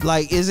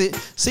 Like, is it?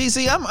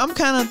 See, I'm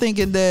kind of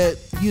thinking that,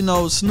 you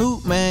know,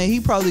 Snoop, man, he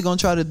probably gonna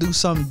try to do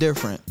something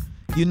different.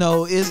 You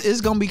know, it's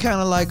gonna be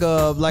kind of like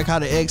how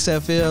the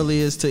XFL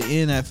is to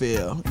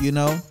NFL. You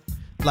know,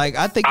 like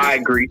I think I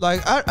agree.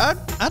 Like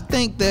I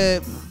think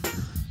that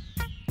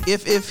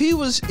if he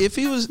was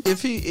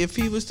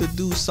to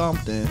do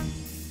something,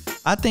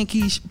 I think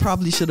he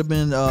probably should have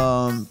been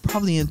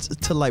probably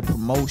into like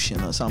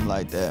promotion or something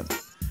like that.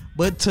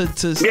 But to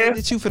say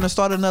that you finna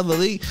start another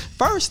league,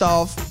 first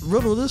off,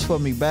 riddle this for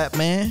me,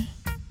 Batman.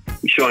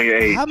 You're showing your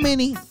age.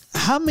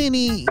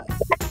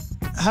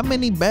 How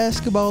many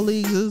basketball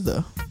leagues is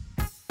there?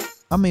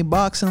 How many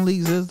boxing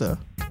leagues is there?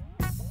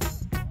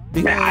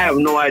 Man, I have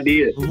no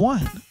idea.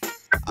 One.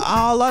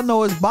 All I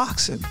know is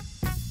boxing.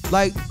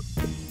 Like,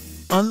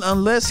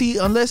 unless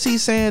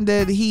he's saying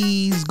that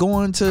he's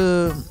going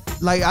to,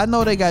 like, I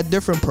know they got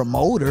different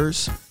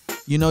promoters.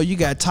 You know, you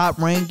got Top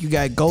Rank, you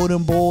got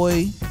Golden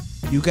Boy,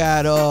 you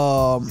got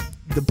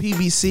the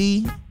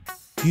PBC.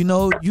 You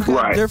know, you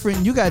got different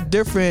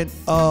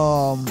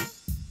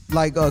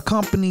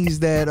companies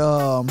that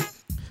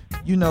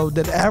you know,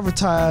 that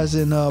advertise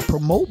and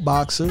promote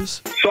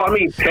boxers. So, I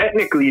mean,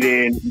 technically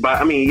then, but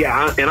I mean,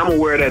 yeah, and I'm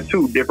aware of that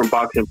too, different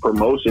boxing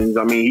promotions.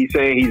 I mean, he's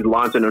saying he's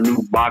launching a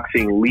new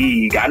boxing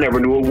league. I never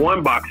knew of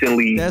one boxing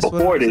league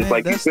before this,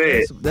 like you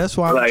said. That's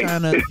why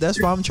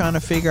I'm trying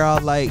to figure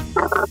out, like,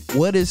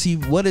 what is he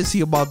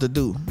about to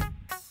do?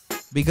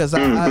 Because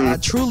I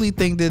truly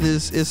think that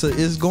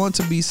it's going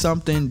to be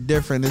something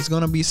different. It's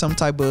going to be some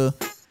type of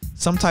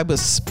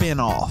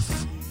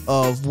spin-off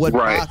of what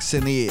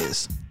boxing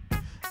is.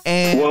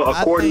 And well,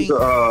 according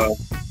to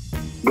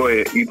go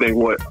ahead. You think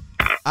what?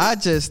 I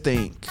just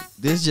think,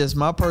 this is just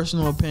my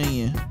personal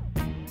opinion,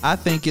 I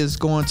think it's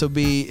going to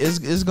be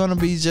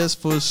just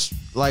for,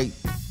 like,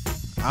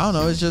 I don't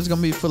know, it's just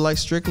gonna be for, like,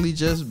 strictly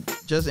just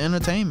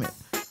entertainment.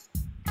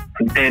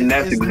 And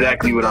that's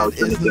exactly what I was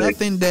going to say. It's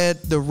nothing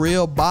that the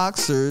real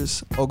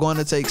boxers are going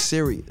to take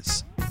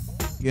serious.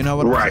 You know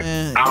what I'm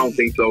saying? I don't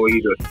think so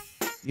either.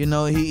 You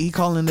know, he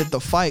calling it the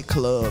Fight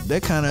Club.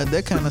 That kind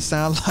of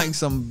sounds like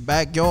some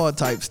backyard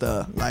type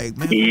stuff. Like,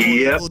 man,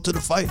 go to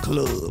the Fight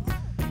Club.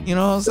 You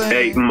know what I'm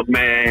saying? Hey,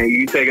 man,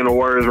 you taking the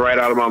words right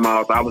out of my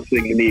mouth. I was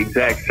thinking the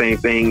exact same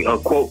thing. A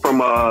quote from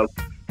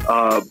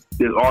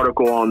this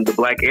article on the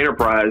Black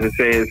Enterprise. It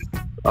says,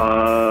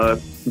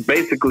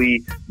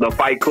 basically, the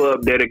Fight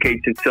Club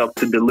dedicates itself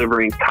to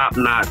delivering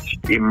top-notch,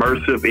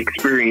 immersive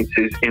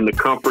experiences in the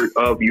comfort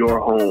of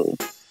your home.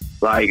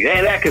 Like,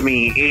 that could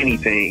mean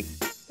anything.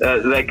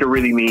 That could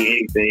really mean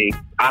anything.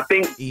 I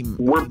think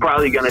we're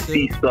probably going to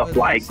see stuff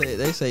like...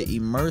 They say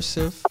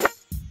immersive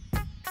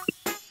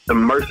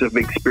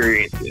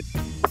experiences.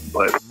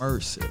 But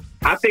immersive.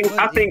 I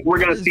think we're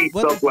going to see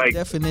stuff like... What is the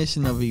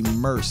definition of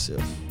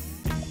immersive?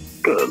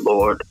 Good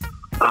Lord.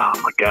 Oh,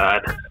 my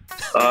God.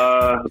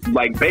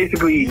 Like,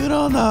 basically... You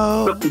don't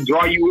know. To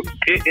draw you...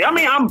 I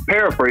mean, I'm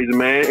paraphrasing,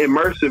 man.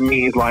 Immersive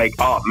means like,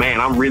 oh,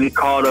 man, I'm really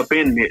caught up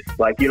in this.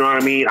 Like, you know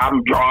what I mean?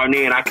 I'm drawing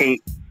in. I can't...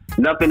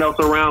 Nothing else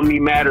around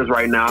me matters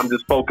right now. I'm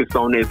just focused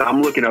on this.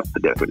 I'm looking up the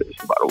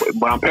definition, by the way.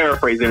 But I'm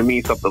paraphrasing. It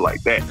means something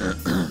like that.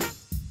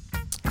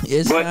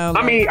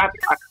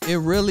 It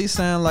really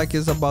sounds like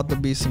it's about to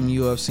be some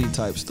UFC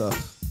type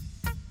stuff.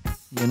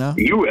 You know?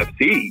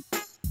 UFC?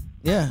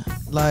 Yeah.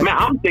 Like, man,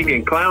 I'm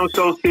thinking Clown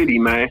Show City,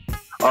 man.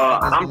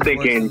 I'm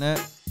thinking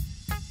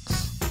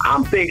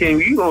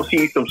you're going to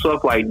see some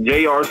stuff like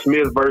J.R.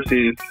 Smith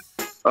versus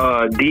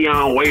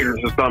Dion Waiters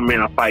or something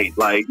in a fight.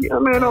 Like, yeah,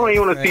 man, I don't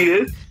even want to see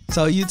this.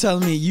 So you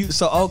telling me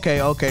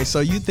okay. So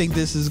you think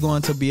this is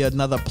going to be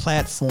another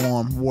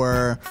platform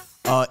where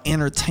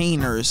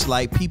entertainers,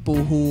 like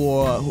people who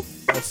are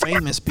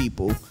famous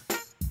people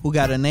who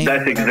got a name.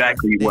 That's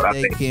exactly what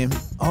I think.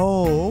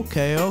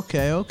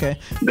 Okay.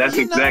 That's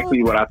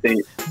exactly what I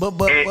think. But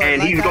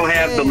and he's gonna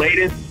have the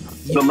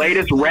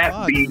latest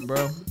rap beef,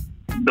 bro.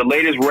 The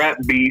latest rap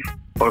beef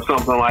or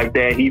something like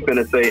that. He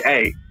finna say,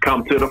 "Hey,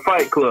 come to the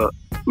Fight Club.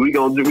 We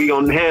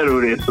gonna handle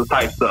this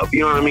type stuff."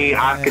 You know what I mean?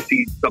 I could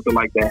see something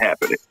like that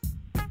happening.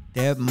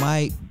 That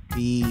might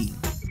be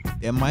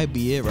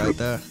it right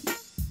there.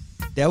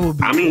 That would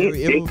be. I mean,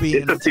 it would be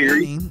it's a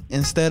theory. entertaining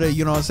instead of,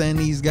 you know what I'm saying,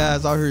 these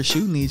guys out here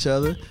shooting each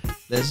other.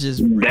 Let's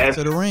just bring it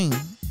to the ring.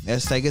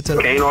 Let's take it to the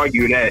ring. Can't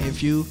argue that.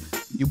 If you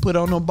put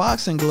on them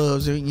boxing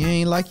gloves, you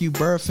ain't like you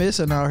bare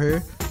fisting out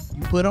here.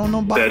 You put on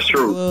them boxing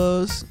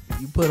gloves.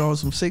 You put on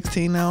some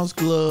 16-ounce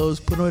gloves.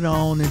 Put it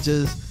on and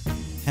just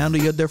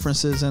handle your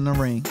differences in the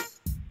ring.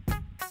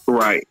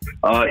 Right.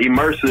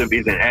 Immersive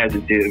is an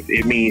adjective.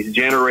 It means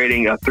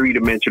generating a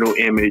three-dimensional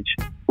image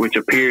which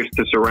appears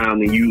to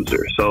surround the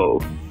user.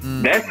 So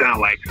that sounds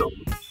like some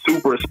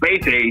super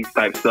space age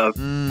type stuff.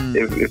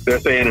 If they're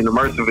saying an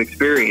immersive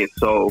experience.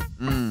 So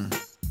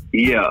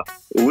yeah,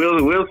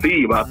 we'll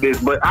see about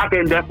this, but I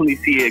can definitely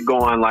see it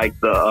going like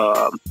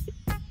the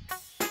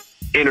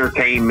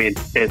entertainment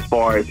as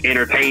far as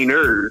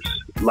entertainers,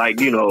 like,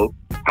 you know,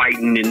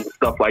 fighting and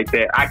stuff like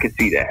that. I can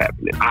see that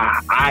happening.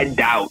 I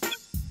doubt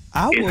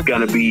it's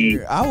gonna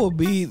be. I will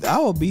be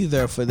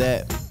there for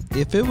that.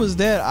 If it was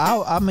that, I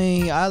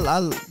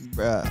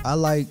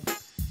like.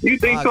 You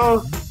think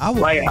so? I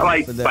would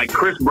like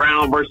Chris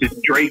Brown versus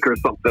Drake or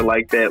something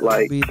like that.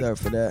 Like, be there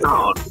for that.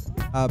 No,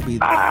 I'll be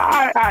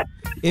there.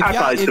 If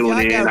y'all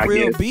got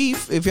real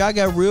beef, if y'all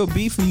got real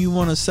beef and you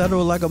want to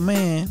settle like a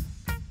man,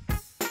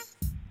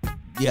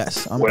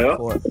 yes, I'm here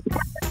for it.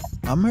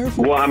 I'm here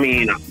for it. Well, I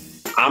mean,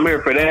 I'm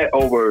here for that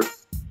over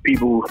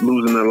people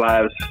losing their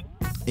lives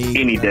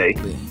any day.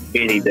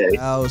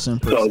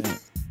 1,000%. So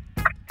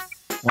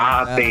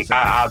I'll take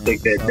that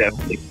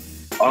definitely.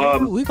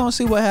 We're gonna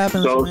see what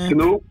happens. So man.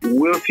 Snoop,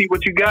 we'll see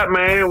what you got,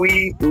 man.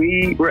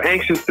 We're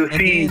anxious to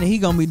see. And he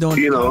gonna be doing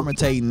the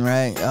commentating,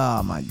 right?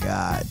 Oh my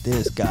God,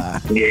 this guy.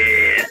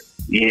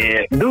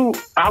 Yeah, dude.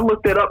 I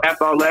looked it up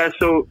after our last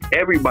show.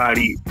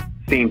 Everybody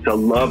seemed to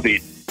love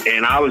it,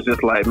 and I was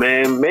just like,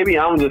 man, maybe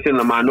I'm just in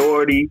the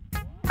minority.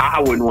 I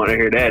wouldn't want to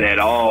hear that at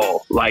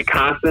all. Like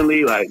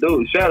constantly, like,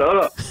 dude, shut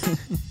up.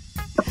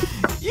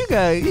 You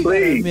gotta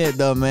admit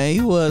though, man,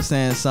 he was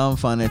saying some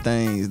funny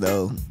things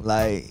though.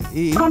 Like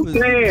he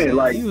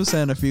was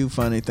saying a few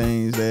funny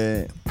things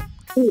that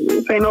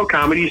this ain't no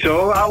comedy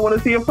show. I want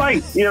to see a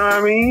fight. You know what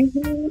I mean?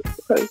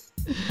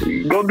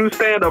 Go do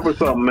stand up or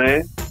something,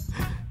 man.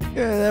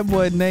 Yeah, that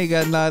boy Nate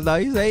got knocked out.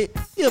 He say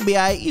he'll be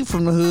alright. You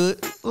from the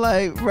hood,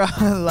 like, bro,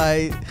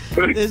 like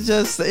it's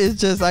just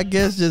I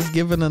guess just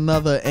giving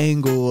another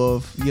angle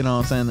of, you know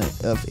what I'm saying,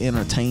 of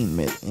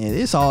entertainment, and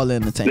it's all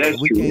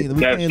entertainment. We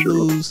can't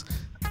lose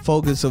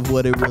focus of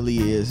what it really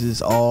is.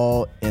 It's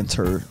all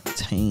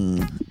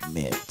entertainment.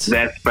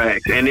 That's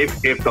facts. And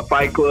if the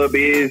Fight Club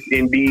is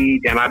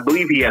indeed, and I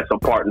believe he has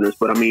some partners,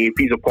 but I mean, if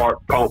he's a part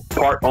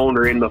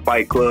owner in the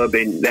Fight Club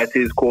and that's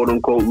his quote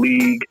unquote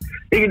league,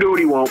 he can do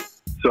what he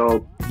wants.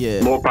 So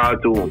yeah, more power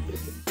to him.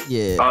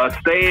 Yeah.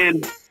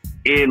 Staying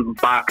in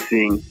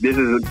boxing, this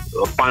is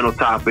a final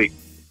topic.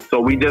 So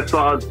we just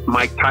saw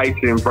Mike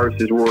Tyson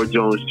versus Roy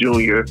Jones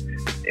Jr.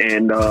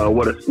 and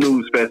what a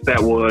snooze fest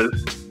that was.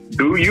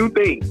 Do you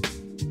think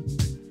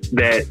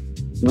that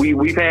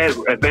we've had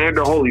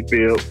Evander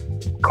Holyfield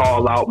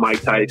call out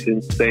Mike Tyson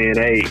saying,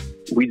 hey,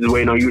 we just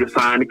waiting on you to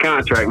sign the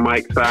contract,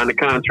 Mike, sign the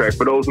contract.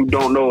 For those who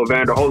don't know,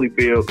 Evander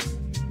Holyfield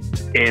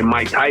and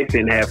Mike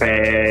Tyson have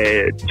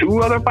had two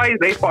other fights.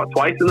 They fought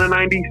twice in the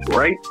 90s,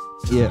 right?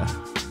 Yeah.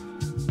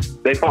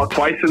 They fought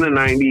twice in the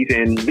 90s,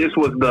 and this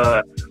was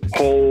the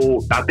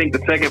whole, I think the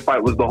second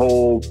fight was the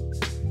whole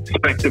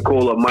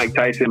spectacle of Mike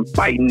Tyson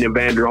fighting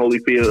Evander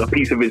Holyfield, a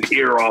piece of his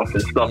ear off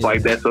and stuff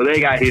like that. So they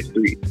got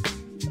history.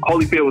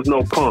 Holyfield was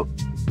no punk.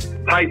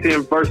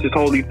 Tyson versus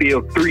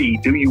Holyfield 3.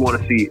 Do you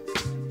want to see it?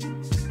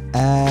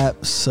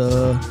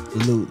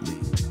 Absolutely.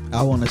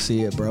 I want to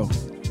see it, bro.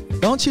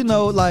 Don't you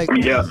know, like,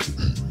 yeah,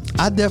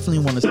 I definitely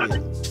want to see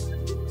it.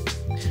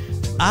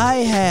 I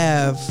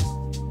have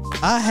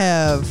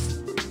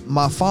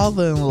my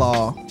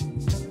father-in-law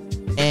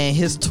and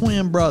his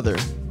twin brother.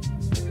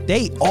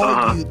 They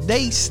argue.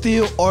 They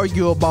still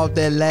argue about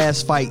that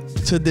last fight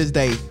to this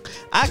day.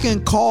 I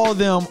can call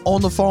them on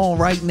the phone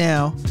right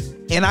now,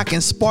 and I can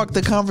spark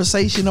the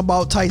conversation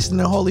about Tyson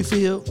and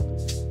Holyfield.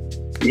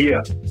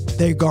 Yeah,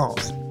 they're gone.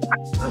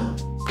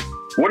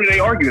 What are they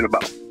arguing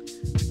about?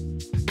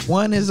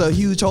 One is a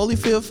huge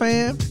Holyfield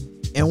fan,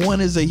 and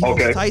one is a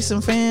huge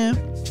Tyson fan.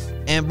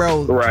 And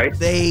bro,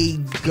 they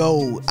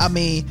go. I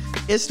mean,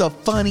 it's the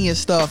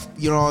funniest stuff.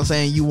 You know what I'm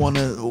saying? You want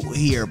to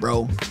hear,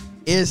 bro.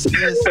 It's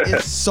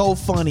so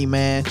funny,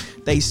 man.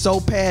 They so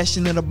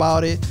passionate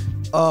about it.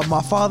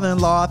 My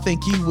father-in-law, I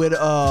think he with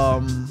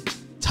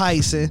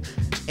Tyson,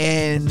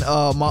 and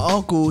my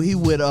uncle, he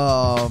with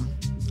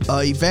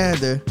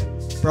Evander.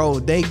 Bro,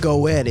 they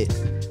go at it.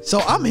 So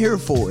I'm here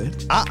for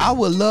it. I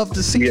would love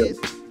to see it.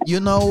 You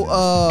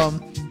know,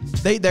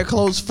 they're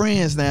close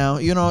friends now.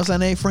 You know what I'm saying?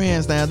 They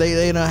friends now.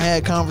 They done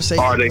had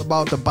conversations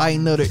about the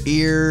biting of the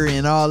ear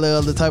and all the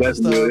other type of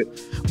stuff. Good.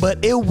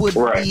 But it would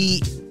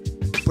be,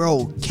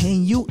 bro,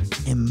 can you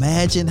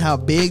imagine how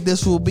big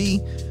this will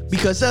be?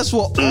 Because that's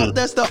what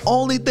that's the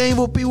only thing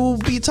what people will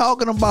be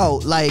talking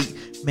about. Like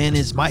man,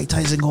 is Mike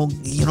Tyson gonna,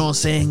 you know what I'm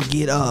saying,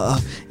 get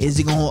is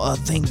he gonna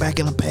think back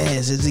in the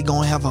past? Is he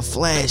gonna have a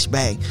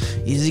flashback?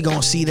 Is he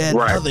gonna see that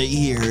other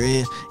ear?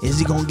 Is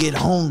he gonna get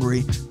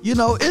hungry? You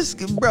know, it's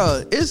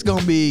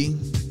gonna be,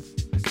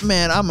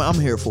 man, I'm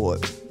here for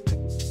it.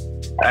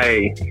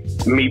 Hey,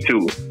 me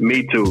too.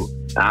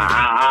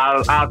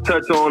 I'll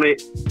touch on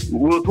it.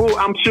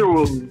 I'm sure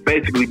we'll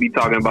basically be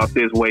talking about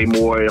this way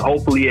more.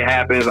 Hopefully it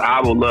happens. I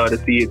would love to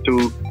see it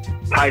too.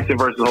 Tyson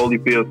versus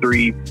Holyfield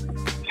 3.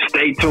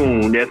 Stay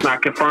tuned. That's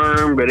not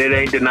confirmed, but it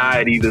ain't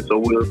denied either, so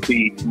we'll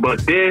see. But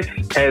this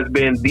has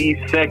been the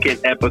second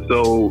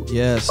episode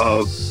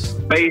of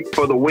Faith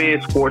for the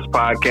Win Sports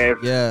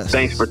Podcast. Yes.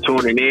 Thanks for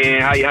tuning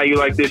in. How you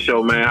like this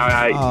show,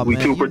 man? We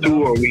 2 for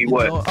 2 or we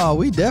what?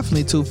 We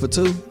definitely 2 for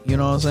 2. You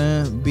know what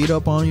I'm saying? Beat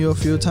up on you a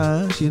few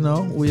times. You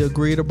know, we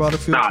agreed about a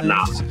few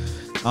things.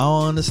 I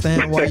don't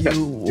understand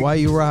why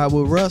you ride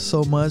with Russ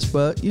so much,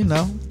 but you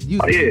know,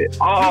 don't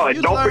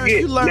forget,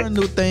 you learn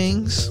new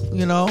things.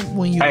 You know,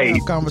 when you have a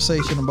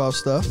conversation about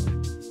stuff.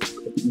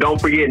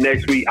 Don't forget,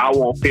 next week I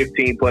want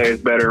 15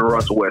 players better than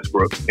Russell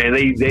Westbrook, and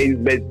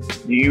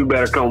you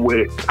better come with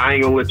it. I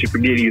ain't gonna let you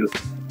forget either.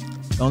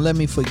 Don't let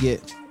me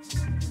forget.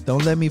 All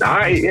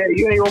right,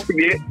 you ain't gonna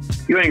forget.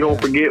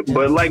 Yeah.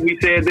 But like we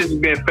said, this has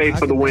been Faith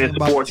for the Win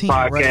Sports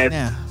Podcast.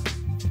 Right,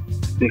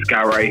 this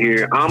guy right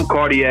here, I'm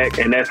Cardiac,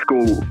 and that's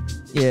School.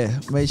 Yeah,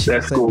 make sure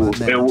that's School.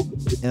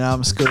 And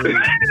I'm School.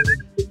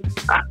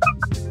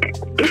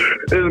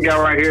 This guy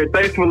right here.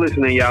 Thanks for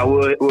listening, y'all.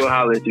 We'll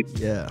holler at you.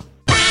 Yeah.